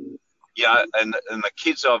going. And the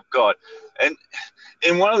kids I've got.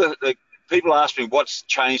 And one of the people ask me what's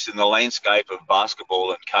changed in the landscape of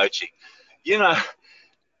basketball and coaching.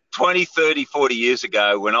 20, 30, 40 years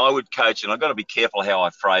ago when I would coach, and I've got to be careful how I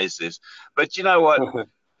phrase this, but you know what?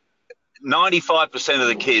 95% of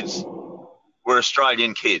the kids were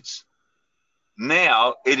Australian kids.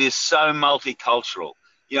 Now it is so multicultural.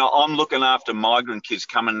 I'm looking after migrant kids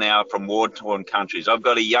coming now from war-torn countries. I've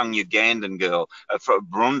got a young Ugandan girl from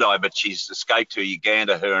Burundi, but she's escaped to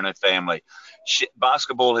Uganda, her and her family.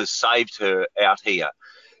 Basketball has saved her out here.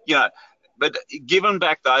 But giving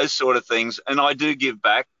back those sort of things, and I do give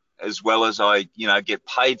back as well as I, get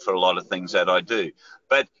paid for a lot of things that I do.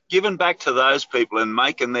 But giving back to those people and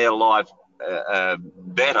making their life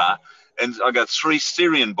better. And I got 3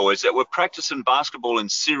 Syrian boys that were practicing basketball in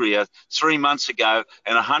Syria 3 months ago,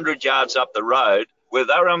 and 100 yards up the road, where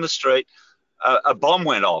they were on the street, a bomb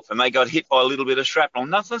went off and they got hit by a little bit of shrapnel.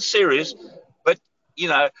 Nothing serious, but,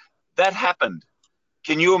 that happened.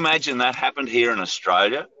 Can you imagine that happened here in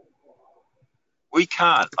Australia? We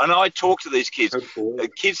can't. And I talk to these kids,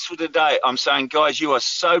 kids for today. I'm saying, guys, you are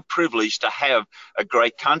so privileged to have a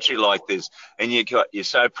great country like this, and you're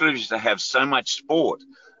so privileged to have so much sport.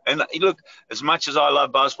 And look, as much as I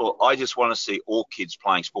love basketball, I just want to see all kids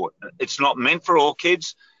playing sport. It's not meant for all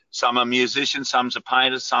kids. Some are musicians, some are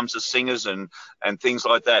painters, some are singers and things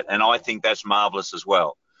like that. And I think that's marvelous as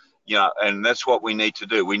well. And that's what we need to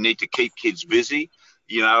do. We need to keep kids busy.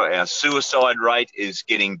 Our suicide rate is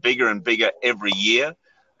getting bigger and bigger every year.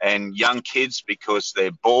 And young kids, because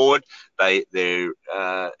they're bored, they're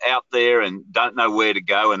out there and don't know where to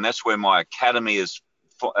go. And that's where my academy is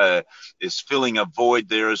filling a void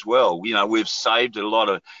there as well. We've saved a lot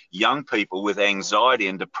of young people with anxiety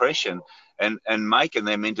and depression and making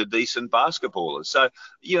them into decent basketballers. So,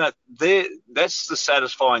 that's the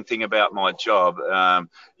satisfying thing about my job,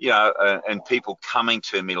 and people coming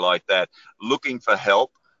to me like that, looking for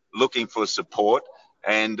help, looking for support,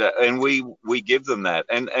 and we give them that.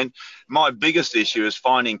 And my biggest issue is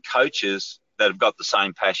finding coaches that have got the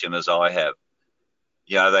same passion as I have.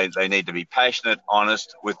 They need to be passionate,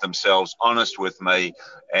 honest with themselves, honest with me,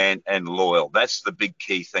 and loyal. That's the big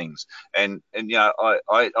key things. And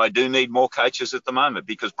I do need more coaches at the moment,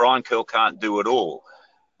 because Brian Kerle can't do it all.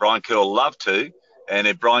 Brian Kerle loved to, and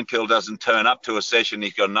if Brian Kerle doesn't turn up to a session,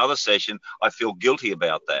 he's got another session, I feel guilty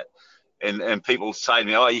about that. And people say to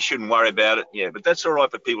me, oh, you shouldn't worry about it. Yeah, but that's all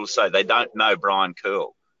right for people to say. They don't know Brian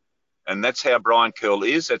Kerle. And that's how Brian Kerle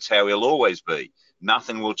is. That's how he'll always be.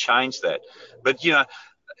 Nothing will change that. But,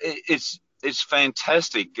 it's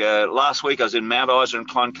fantastic. Last week I was in Mount Isa and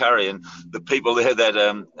Cloncurry, and the people there that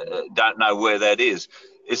don't know where that is,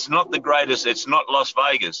 it's not the greatest. It's not Las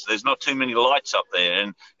Vegas. There's not too many lights up there.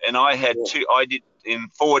 And I did in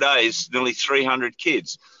 4 days, nearly 300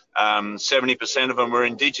 kids. 70% of them were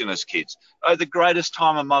Indigenous kids. I had the greatest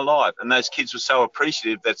time of my life. And those kids were so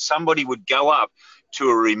appreciative that somebody would go up to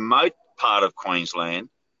a remote part of Queensland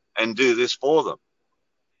and do this for them.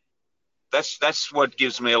 That's what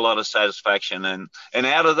gives me a lot of satisfaction. And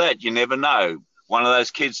out of that, you never know. One of those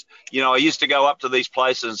kids, I used to go up to these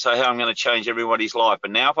places and say, hey, I'm going to change everybody's life.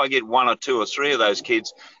 But now if I get 1 or 2 or 3 of those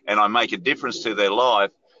kids and I make a difference to their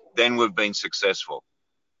life, then we've been successful.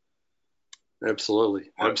 Absolutely,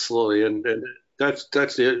 absolutely, and that's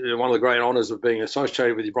one of the great honours of being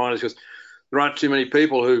associated with you, Brian, is because there aren't too many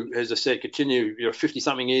people who, as I said, continue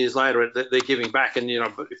 50-something years later, they're giving back. And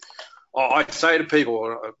I say to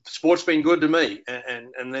people, sport's been good to me,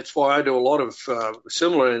 and that's why I do a lot of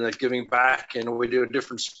similar in that giving back. And we do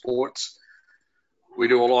different sports. We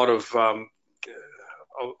do a lot of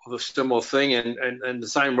the similar thing, and the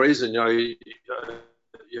same reason.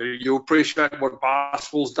 You appreciate what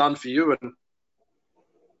basketball's done for you, and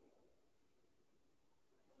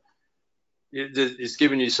it's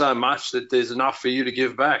given you so much that there's enough for you to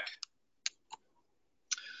give back.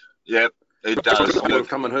 Yep, it does. People have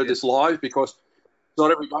come and heard this live, because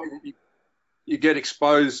not every day you get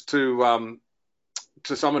exposed to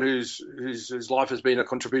someone whose life has been a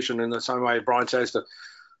contribution in the same way Brian says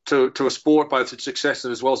to a sport, both its success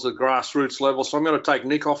as well as the grassroots level. So I'm going to take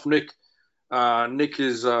Nick off. Nick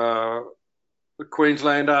is a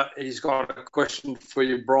Queenslander. He's got a question for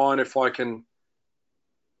you, Brian, if I can.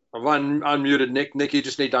 I've unmuted Nick. Nick, you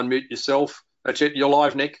just need to unmute yourself. That's it. You're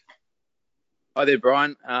live, Nick. Hi there,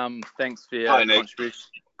 Brian. Thanks for your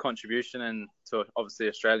contribution and to obviously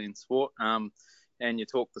Australian sport and your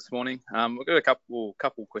talk this morning. We've got a couple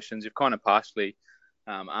questions. You've kind of partially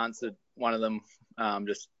answered one of them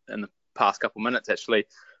just in the past couple of minutes, actually.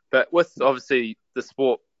 But with obviously the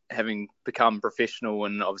sport having become professional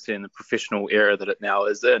and obviously in the professional era that it now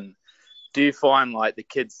is in, do you find like the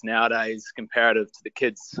kids nowadays comparative to the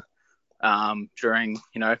kids during,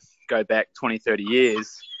 go back 20, 30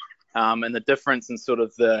 years and the difference in sort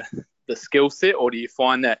of the skill set? Or do you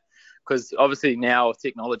find that, because obviously now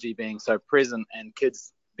technology being so present and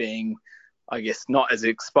kids being, I guess, not as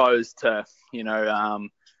exposed to,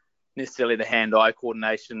 necessarily the hand-eye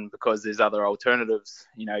coordination because there's other alternatives,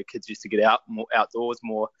 kids used to get out more outdoors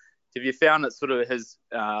more. Have you found that sort of it's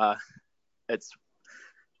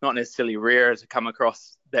not necessarily rare to come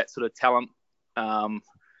across that sort of talent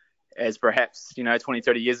as perhaps 20,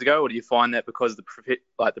 30 years ago? Or do you find that because the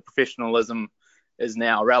professionalism is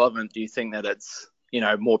now relevant, do you think that it's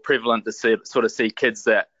more prevalent to see kids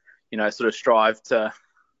that sort of strive to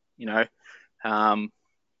go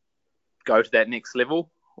to that next level?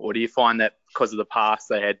 Or do you find that because of the past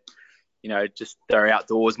they had they're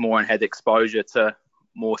outdoors more and had exposure to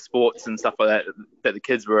more sports and stuff like that the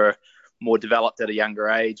kids were more developed at a younger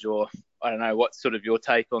age? Or I don't know, what's sort of your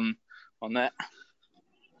take on that?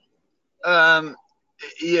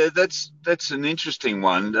 Yeah, that's an interesting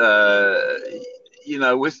one. With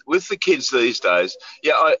the kids these days.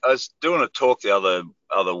 Yeah, I was doing a talk the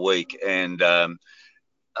other week, and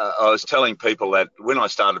I was telling people that when I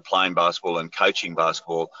started playing basketball and coaching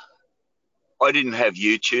basketball, I didn't have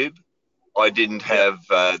YouTube. I didn't have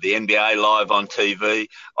the NBA live on TV.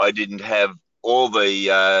 I didn't have all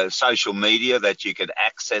the social media that you could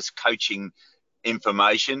access coaching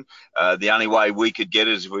information. The only way we could get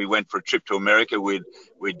it is if we went for a trip to America,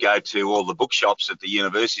 we'd go to all the bookshops at the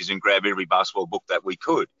universities and grab every basketball book that we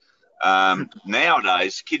could.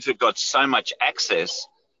 Nowadays, kids have got so much access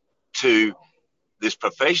to this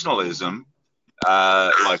professionalism,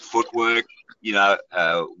 like footwork,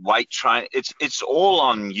 weight training. It's all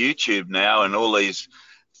on YouTube now and all these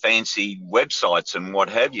fancy websites and what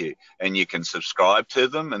have you, and you can subscribe to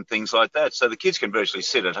them and things like that. So the kids can virtually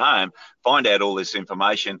sit at home, find out all this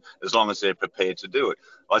information as long as they're prepared to do it.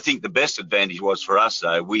 I think the best advantage was for us,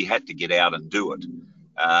 though, we had to get out and do it.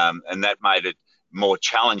 And that made it more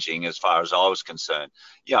challenging as far as I was concerned.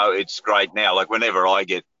 It's great now. Like whenever I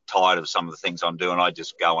get tired of some of the things I'm doing, I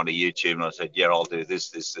just go onto YouTube and I said, I'll do this,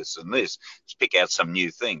 this, this, and this. Just pick out some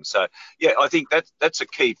new things. So, yeah, I think that's a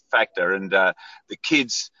key factor. And the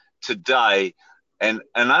kids today, and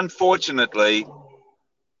unfortunately,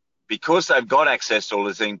 because they've got access to all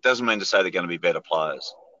the things, doesn't mean to say they're going to be better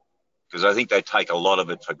players, because I think they take a lot of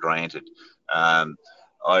it for granted.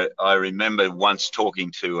 I remember once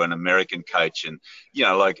talking to an American coach, and,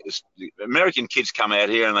 American kids come out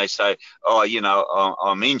here and they say,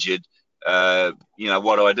 I'm injured.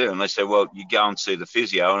 What do I do? And they say, well, you go and see the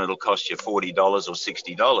physio and it'll cost you $40 or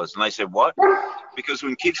 $60. And they said, what? Because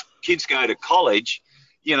when kids go to college,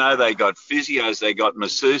 they got physios, they got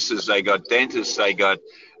masseuses, they got dentists, they got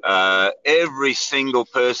every single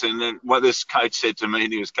person. And what this coach said to me,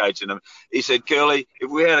 and he was coaching them, he said, Kerle,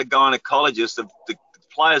 if we had a gynecologist, the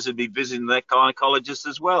players would be visiting that gynecologist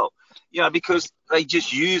as well, because they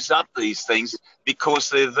just use up these things because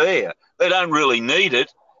they're there. They don't really need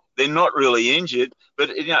it. They're not really injured, but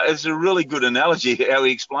it's a really good analogy how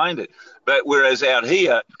he explained it. But whereas out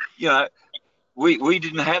here, we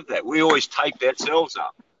didn't have that. We always taped ourselves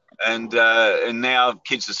up. and now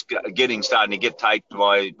kids are starting to get taped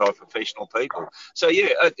by professional people. So yeah,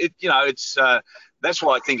 it's that's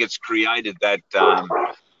why I think it's created that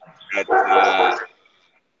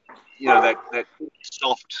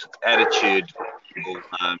soft attitude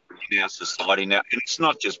in our society now. And it's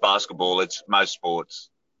not just basketball; it's most sports.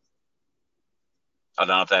 I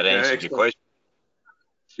don't know if that answered your question.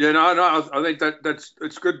 Yeah, no, I think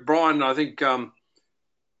it's good, Brian. I think that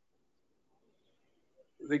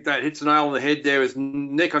hits the nail on the head there. Is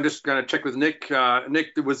Nick? I'm just going to check with Nick.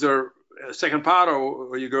 Nick, was there a second part,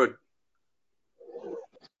 or are you good?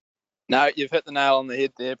 No, you've hit the nail on the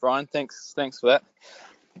head there, Brian. Thanks for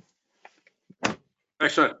that.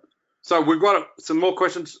 Excellent. So we've got some more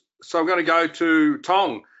questions. So I'm going to go to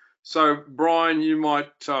Tong. So Brian, you might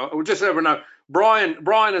we'll just let everyone know. Brian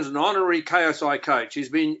is an honorary KSI coach. He's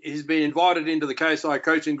been invited into the KSI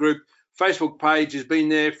coaching group Facebook page. He's been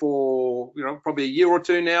there for probably a year or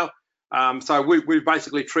two now. So we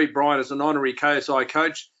basically treat Brian as an honorary KSI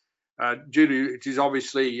coach due to he's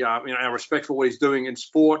obviously our respect for what he's doing in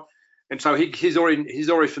sport. And so he's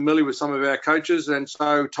already familiar with some of our coaches. And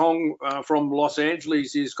so Tong from Los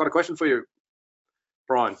Angeles, he's got a question for you,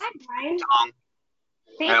 Brian. Hi, Brian. Tong,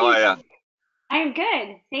 how are you? I'm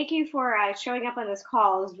good. Thank you for showing up on this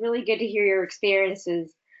call. It's really good to hear your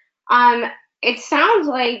experiences. It sounds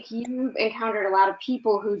like you've encountered a lot of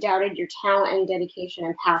people who doubted your talent and dedication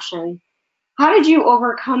and passion. How did you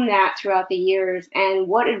overcome that throughout the years? And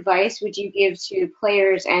what advice would you give to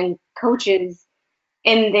players and coaches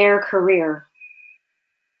in their career?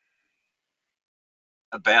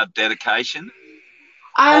 About dedication?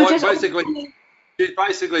 She's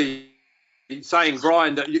basically saying,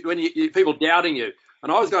 Brian, that when people doubting you,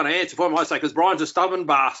 and I was going to answer for him, I say, because Brian's a stubborn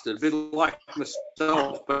bastard, a bit like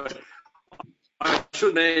myself, but I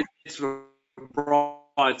shouldn't answer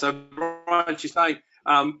Brian. So Brian, she's saying,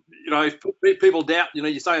 if people doubt,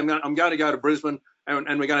 you say, I'm going to go to Brisbane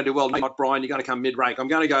and we're going to do well. No, not Brian, you're going to come mid-rank. I'm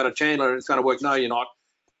going to go to Chandler and it's going to work. No, you're not.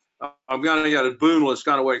 I'm going to go to Boonville, it's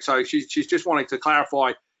going to work. So she's just wanting to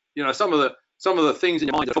clarify, some of the things in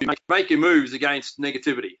your mind that make your moves against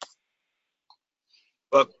negativity.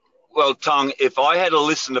 Well, Tong, if I had to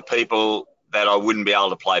listen to people that I wouldn't be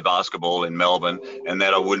able to play basketball in Melbourne and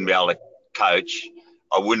that I wouldn't be able to coach,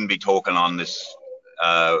 I wouldn't be talking on this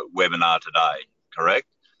webinar today, correct?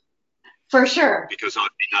 For sure. Because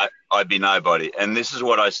I'd be nobody. And this is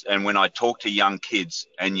and when I talk to young kids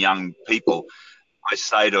and young people, I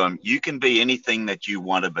say to them, you can be anything that you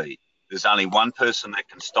want to be. There's only one person that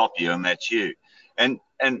can stop you, and that's you. And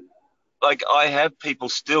like I have people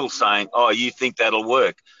still saying, oh, you think that'll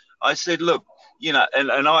work? I said, look,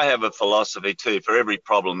 and I have a philosophy too. For every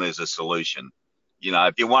problem, there's a solution.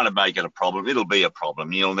 If you want to make it a problem, it'll be a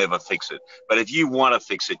problem. You'll never fix it. But if you want to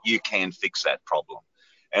fix it, you can fix that problem.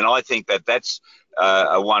 And I think that's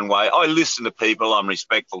a one way. I listen to people. I'm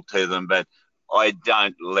respectful to them, but I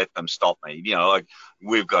don't let them stop me. Like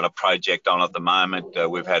we've got a project on at the moment.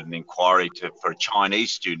 We've had an inquiry for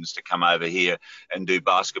Chinese students to come over here and do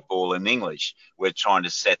basketball in English. We're trying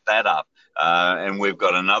to set that up. And we've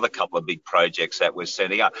got another couple of big projects that we're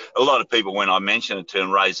setting up. A lot of people, when I mention it to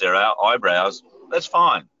them, raise their eyebrows. That's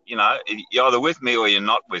fine. You're either with me or you're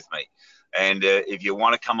not with me. And if you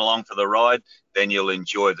want to come along for the ride, then you'll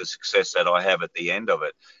enjoy the success that I have at the end of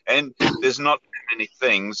it. And there's not many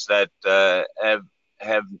things that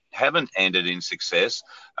haven't ended in success,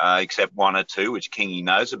 except one or two, which Kingy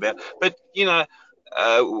knows about. But,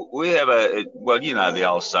 we have the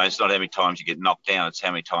old saying, it's not how many times you get knocked down, it's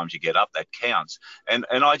how many times you get up that counts. And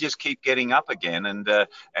I just keep getting up again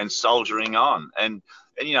and soldiering on. And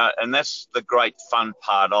that's the great fun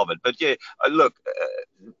part of it. But yeah, look,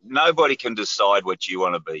 nobody can decide what you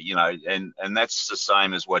want to be, and that's the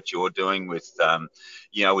same as what you're doing with,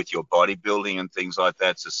 with your bodybuilding and things like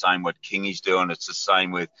that. It's the same what Kingy's doing. It's the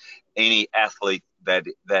same with any athlete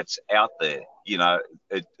that's out there.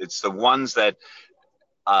 It's the ones that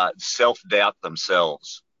self-doubt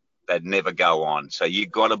themselves that never go on. So you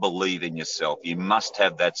got to believe in yourself. You must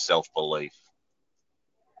have that self-belief.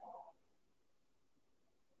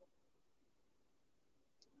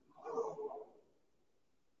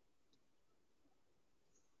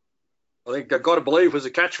 I think I've got to believe was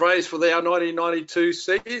a catchphrase for our 1992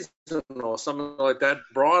 season or something like that.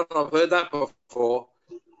 Brian, I've heard that before.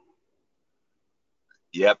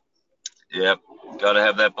 Yep. Got to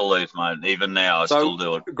have that belief, mate. Even now, I still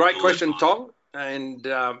do it. Great question, Tom. And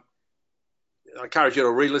I encourage you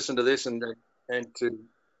to re-listen to this and to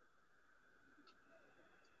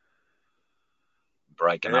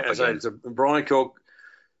breaking up again. It's a Brian Kerle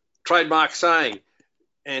trademark saying.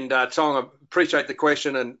 And Tom, I appreciate the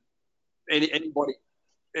question. And anybody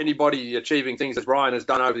anybody achieving things as Brian has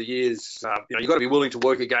done over the years, you've got to be willing to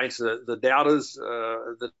work against the doubters,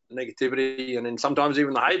 the negativity, and then sometimes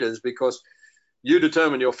even the haters, because you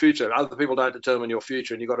determine your future. Other people don't determine your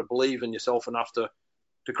future, and you've got to believe in yourself enough to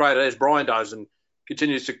create it, as Brian does, and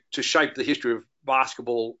continues to shape the history of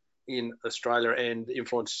basketball in Australia and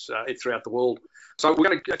influence it throughout the world. So we're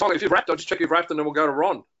going to talk. If you've wrapped, I'll just check you've wrapped, and then we'll go to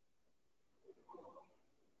Ron.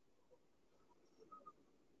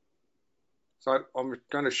 So I'm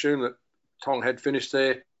going to assume that Tong had finished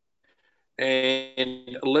there.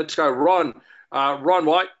 And let's go, Ron. Ron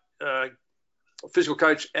White, physical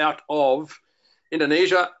coach out of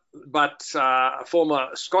Indonesia, but a former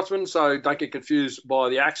Scotsman, so don't get confused by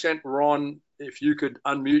the accent. Ron, if you could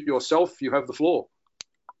unmute yourself, you have the floor.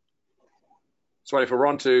 Just waiting for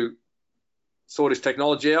Ron to sort his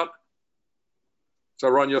technology out. So,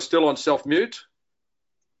 Ron, you're still on self-mute.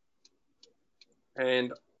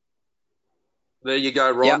 And there you go,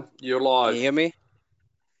 Ron. Yep. You're live. Can you hear me?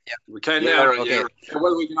 Yeah. We can now. Okay. Yeah.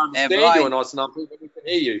 Whether we can understand you or not, it's not, we can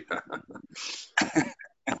hear you.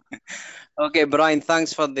 Okay, Brian,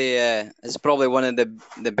 thanks for the it's probably one of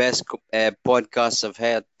the best podcasts I've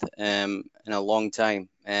had in a long time.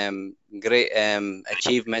 Great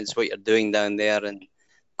achievements, what you're doing down there, and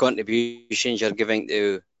contributions you're giving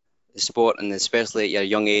to the sport, and especially at your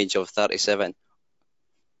young age of 37.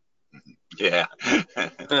 Yeah. I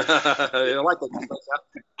like that.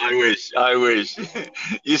 I wish.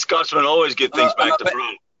 You Scotsmen always get things back to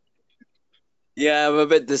front. Yeah, I'm a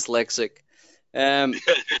bit dyslexic.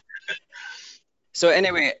 So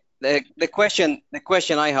anyway, the question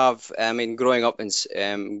I have, I mean, growing up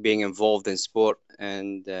and being involved in sport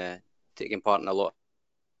and taking part in a lot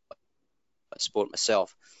of sport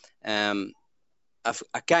myself, I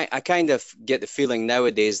kind of get the feeling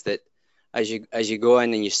nowadays that as you go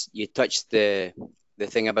in and you touch the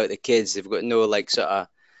thing about the kids, they've got no like sort of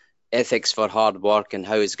ethics for hard work and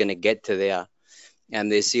how it's going to get to there. And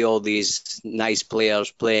they see all these nice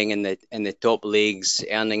players playing in the top leagues,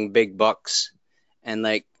 earning big bucks, and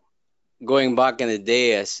like going back in the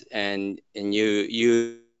day, and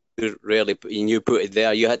you put it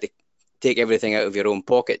there, you had to take everything out of your own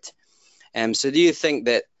pocket. So do you think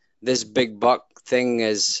that this big buck thing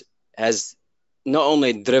has not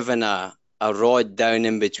only driven a rod down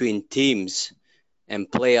in between teams and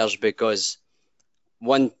players, because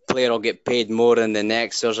one player will get paid more than the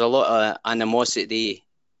next? There's a lot of animosity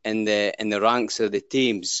in the ranks of the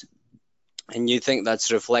teams, and you think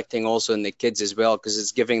that's reflecting also in the kids as well, because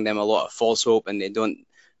it's giving them a lot of false hope and they don't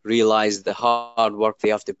realize the hard work they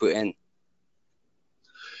have to put in.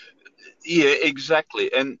 Yeah,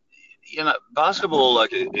 exactly. And basketball, like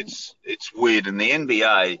it's weird. In the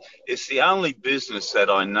NBA, it's the only business that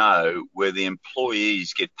I know where the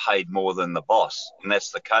employees get paid more than the boss, and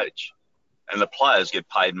that's the coach. And the players get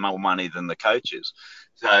paid more money than the coaches.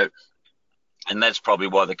 So, and that's probably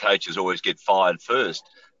why the coaches always get fired first.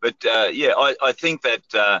 But I think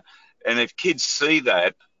that, and if kids see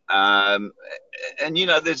that, and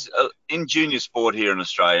there's in junior sport here in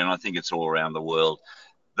Australia, and I think it's all around the world,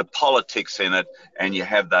 the politics in it, and you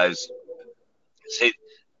have those. See,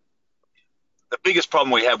 the biggest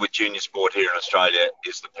problem we have with junior sport here in Australia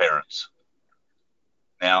is the parents.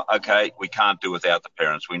 Now, okay, we can't do without the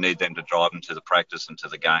parents. We need them to drive them to the practice and to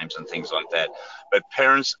the games and things like that. But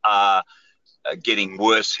parents are getting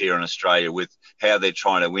worse here in Australia with how they're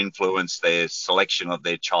trying to influence their selection of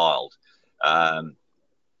their child.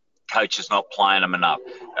 Coach is not playing them enough.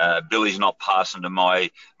 Billy's not passing to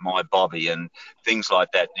my Bobby, and things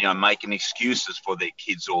like that, making excuses for their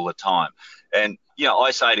kids all the time. And,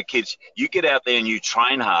 I say to kids, you get out there and you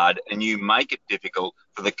train hard and you make it difficult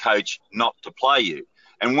for the coach not to play you.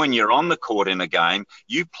 And when you're on the court in a game,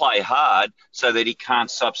 you play hard so that he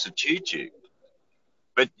can't substitute you.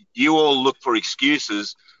 But you all look for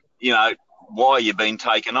excuses, why you've been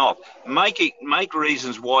taken off. Make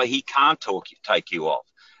reasons why he can't take you off.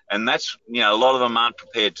 And that's, a lot of them aren't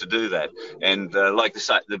prepared to do that. And like I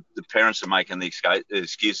say, the parents are making the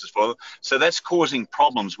excuses for them. So that's causing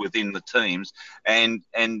problems within the teams. And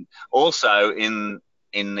also in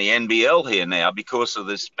the NBL here now, because of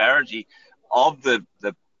the disparity of the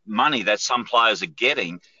money that some players are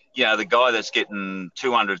getting. The guy that's getting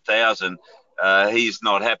 200,000, he's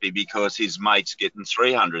not happy because his mate's getting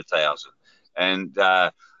 300,000. And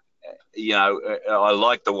I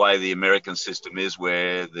like the way the American system is,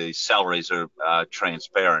 where the salaries are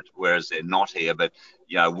transparent, whereas they're not here. But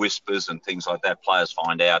whispers and things like that, players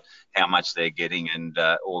find out how much they're getting and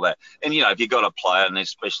all that. And if you've got a player, and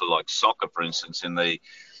especially like soccer, for instance, in the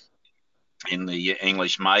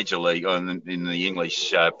English Major League or in the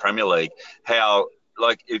English Premier League, how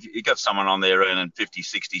like if you got someone on there earning 50,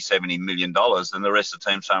 60, 70 million dollars, then the rest of the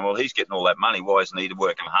team saying, well, he's getting all that money. Why isn't he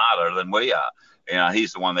working harder than we are? You know,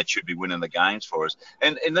 he's the one that should be winning the games for us.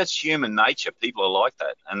 And that's human nature. People are like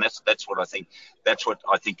that. And that's what I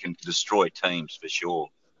think can destroy teams for sure.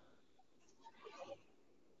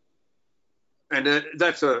 And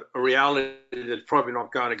that's a reality that's probably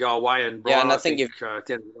not going to go away. And Brian, and I think at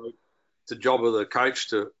the end of the day, it's a job of the coach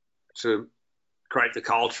to create the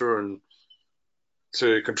culture and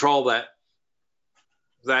to control that.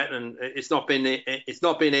 And it's not been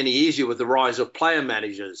any easier with the rise of player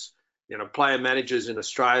managers. You know, player managers in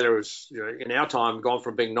Australia is, you know, in our time, gone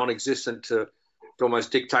from being non-existent to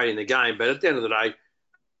almost dictating the game. But at the end of the day,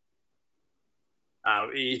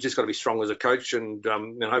 you just got to be strong as a coach, and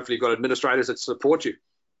hopefully you've got administrators that support you.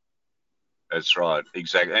 That's right,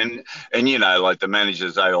 exactly. And you know, like the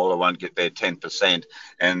managers, they all won't get their 10%,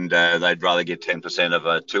 and they'd rather get 10% of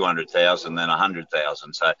a 200,000 than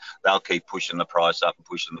 100,000. So they'll keep pushing the price up,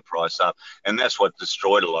 and that's what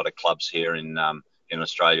destroyed a lot of clubs here in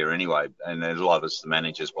Australia anyway. And a lot of it's the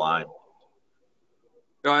managers' blame.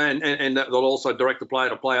 And they'll also direct the player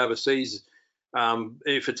to play overseas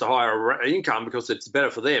if it's a higher income, because it's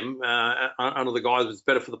better for them. Under the guise, it's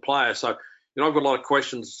better for the player. So, you know, I've got a lot of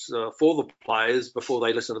questions for the players before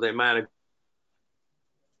they listen to their manager.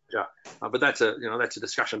 But that's a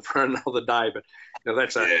discussion for another day. But you know,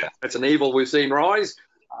 that's an evil we've seen rise.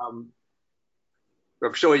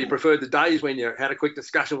 I'm sure you preferred the days when you had a quick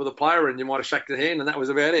discussion with a player and you might have shook their hand and that was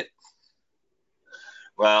about it.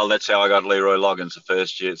 Well, that's how I got Leroy Loggins the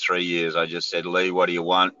first 3 years. I just said, Lee, what do you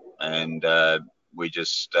want? And we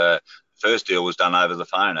just first deal was done over the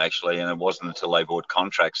phone, actually, and it wasn't until they bought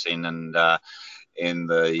contracts in the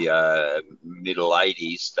middle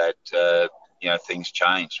 80s that things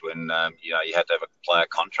changed when you had to have a player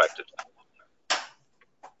contracted.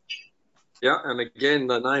 Yeah, and again,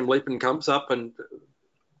 the name Leapin comes up, and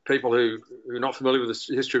people who are not familiar with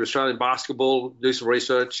the history of Australian basketball, do some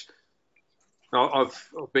research. I've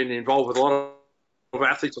been involved with a lot of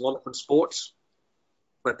athletes, a lot of different sports,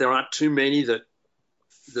 but there aren't too many that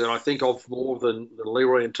I think of more than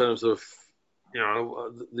Leroy in terms of, you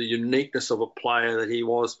know, the uniqueness of a player that he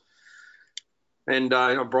was. And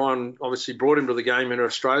Brian obviously brought him to the game in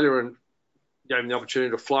Australia and gave him the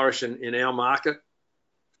opportunity to flourish in our market.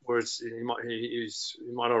 Whereas he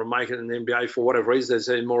might not make it in the NBA for whatever reason.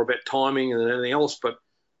 There's more about timing than anything else, but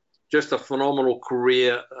just a phenomenal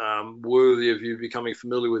career, worthy of you becoming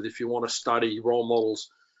familiar with if you want to study role models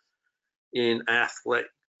in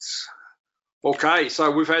athletes. Okay, so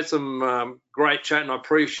we've had some great chat, and I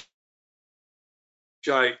appreciate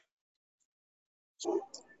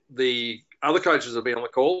the other coaches that have been on the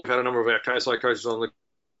call. We've had a number of our KSI coaches on the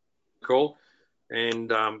call,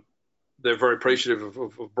 and they're very appreciative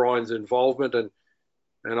of Brian's involvement, and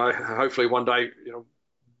I hopefully one day, you know,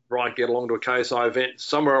 Brian get along to a KSI event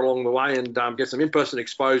somewhere along the way and get some in-person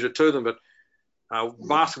exposure to them. But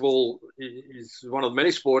basketball is one of the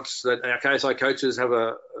many sports that our KSI coaches have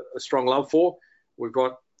a strong love for. We've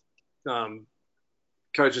got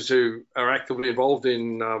coaches who are actively involved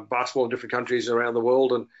in basketball in different countries around the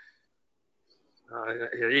world, and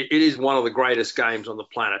it is one of the greatest games on the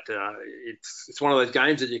planet. It's one of those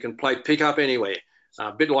games that you can play pick up anywhere,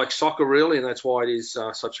 a bit like soccer really, and that's why it is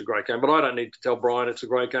such a great game. But I don't need to tell Brian it's a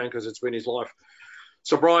great game because it's been his life.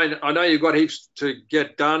 So Brian, I know you've got heaps to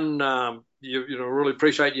get done. You know, really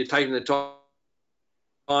appreciate you taking the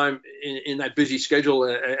time in that busy schedule,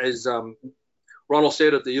 as Ronald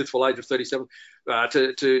said, at the youthful age of 37,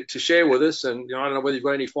 to share with us. And you know, I don't know whether you've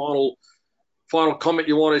got any final comment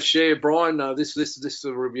you want to share, Brian. This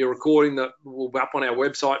will be a recording that will be up on our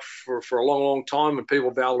website for a long, long time, and people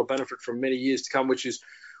will be able to benefit from many years to come, which is,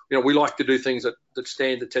 you know, we like to do things that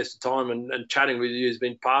stand the test of time, and chatting with you has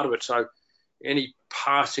been part of it. So any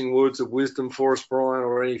passing words of wisdom for us, Brian,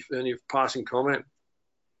 or any passing comment?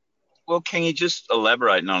 Well, can you just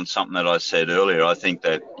elaborate on something that I said earlier? I think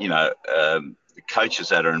that, you know, the coaches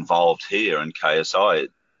that are involved here in KSI,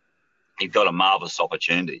 you've got a marvellous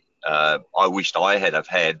opportunity. I wished I had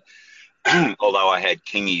had, although I had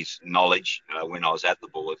Kingy's knowledge when I was at the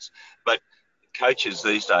Bullets. But coaches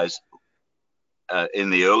these days,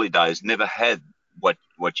 in the early days, never had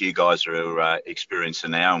what you guys are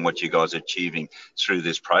experiencing now and what you guys are achieving through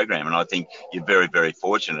this program. And I think you're very, very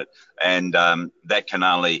fortunate. And that can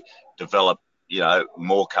only develop, you know,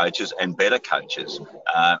 more coaches and better coaches,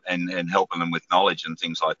 and helping them with knowledge and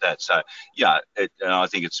things like that. So, yeah, and I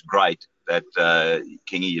think it's great that,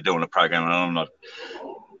 Kingy, you're doing a program, and I'm not,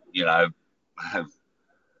 you know,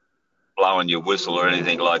 blowing your whistle or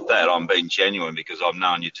anything like that. I'm being genuine because I've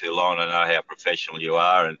known you too long. I know how professional you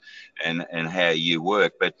are and how you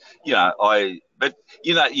work. But you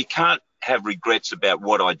can't have regrets about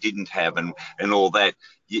what I didn't have and all that.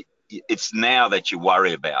 It's now that you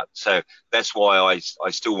worry about. So that's why I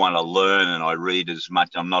still want to learn and I read as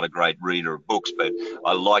much. I'm not a great reader of books, but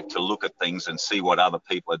I like to look at things and see what other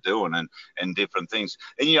people are doing and different things.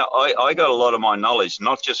 And, I got a lot of my knowledge,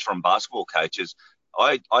 not just from basketball coaches.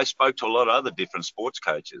 I spoke to a lot of other different sports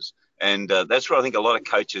coaches. And that's where I think a lot of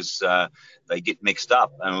coaches, they get mixed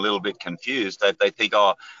up and a little bit confused. That they think,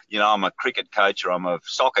 I'm a cricket coach or I'm a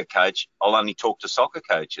soccer coach. I'll only talk to soccer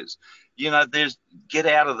coaches. Get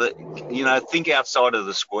out of think outside of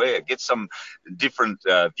the square, get some different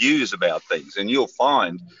views about things, and you'll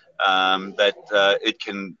find that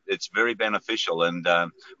it's very beneficial. And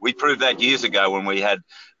we proved that years ago when we had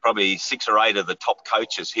probably 6 or 8 of the top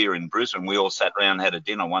coaches here in Brisbane. We all sat around and had a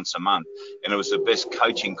dinner once a month, and it was the best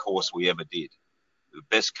coaching course we ever did.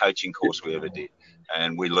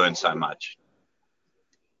 And we learned so much.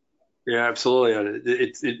 Yeah, absolutely.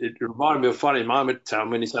 It reminded me of a funny moment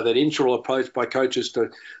when you say that integral approach by coaches to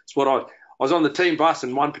sport. I was on the team bus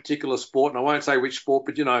in one particular sport, and I won't say which sport,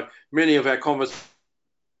 but, many of our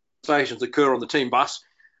conversations occur on the team bus.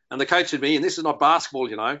 And the coach said to me, and this is not basketball,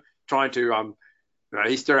 trying to,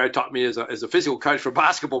 he stereotyped me as a physical coach for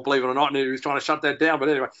basketball, believe it or not, and he was trying to shut that down. But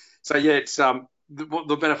anyway, so yeah, it's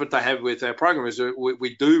the benefit they have with our program is that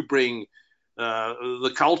we do bring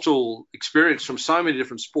the cultural experience from so many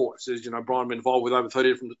different sports. As Brian been involved with over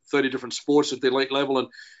 30 different sports at the elite level,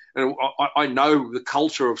 and I know the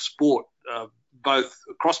culture of sport, both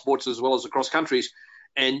across sports as well as across countries,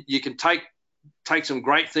 and you can take some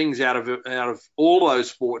great things out of all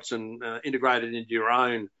those sports and integrate it into your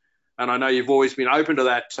own. And I know you've always been open to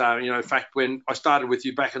that. In fact, when I started with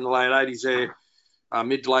you back in the late 80s there,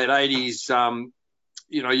 mid to late 80s,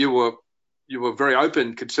 you were very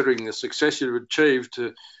open, considering the success you've achieved,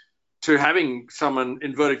 to having someone,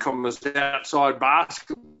 inverted commas, outside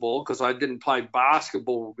basketball, because I didn't play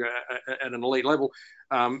basketball at an elite level.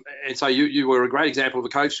 And so you were a great example of a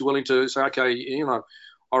coach who's willing to say, okay,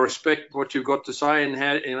 I respect what you've got to say, and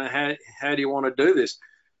how do you want to do this?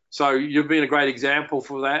 So you've been a great example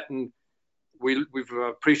for that, and we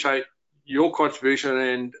appreciate your contribution,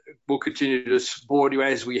 and we'll continue to support you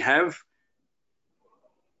as we have.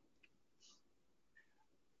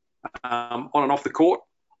 On and off the court,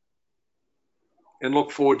 and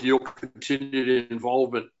look forward to your continued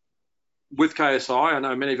involvement with KSI. I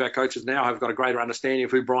know many of our coaches now have got a greater understanding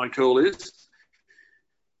of who Brian Kerle is,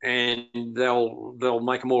 and they'll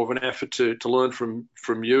make more of an effort to learn from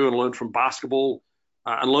you and learn from basketball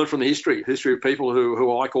and learn from the history of people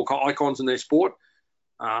who I call icons in their sport.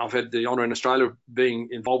 I've had the honour in Australia of being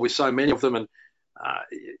involved with so many of them, and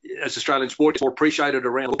as Australian sport, it's more appreciated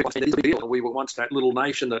around the world. We were once that little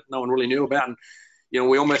nation that no one really knew about, and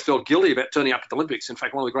we almost felt guilty about turning up at the Olympics. In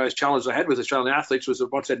fact, one of the greatest challenges I had with Australian athletes was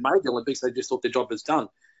that once they'd made the Olympics, they just thought their job was done.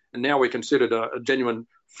 And now we're considered a genuine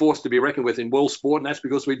force to be reckoned with in world sport, and that's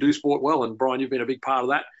because we do sport well. And Brian, you've been a big part of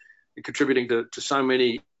that, and contributing to so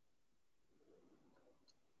many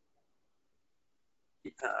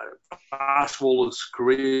basketballers'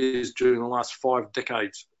 careers during the last 5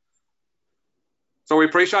 decades. So we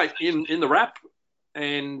appreciate in the wrap,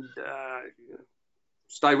 and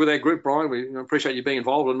stay with our group, Brian. We appreciate you being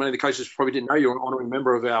involved. And many of the coaches probably didn't know you're an honouring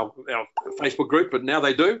member of our Facebook group, but now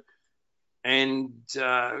they do. And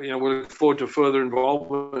we look forward to further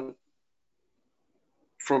involvement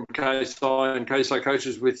from KSI and KSI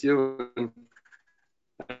coaches with you.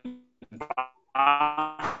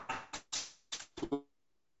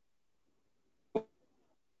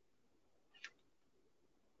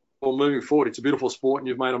 Well, moving forward, it's a beautiful sport, and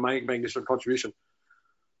you've made a magnificent contribution.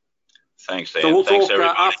 Thanks, Dan. So we'll Thanks, talk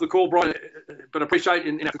after the call, Brian. But appreciate,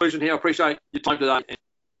 in conclusion here, I appreciate your time today.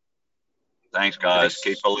 Thanks, guys.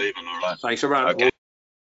 Keep believing. All right. Thanks, everyone. Okay.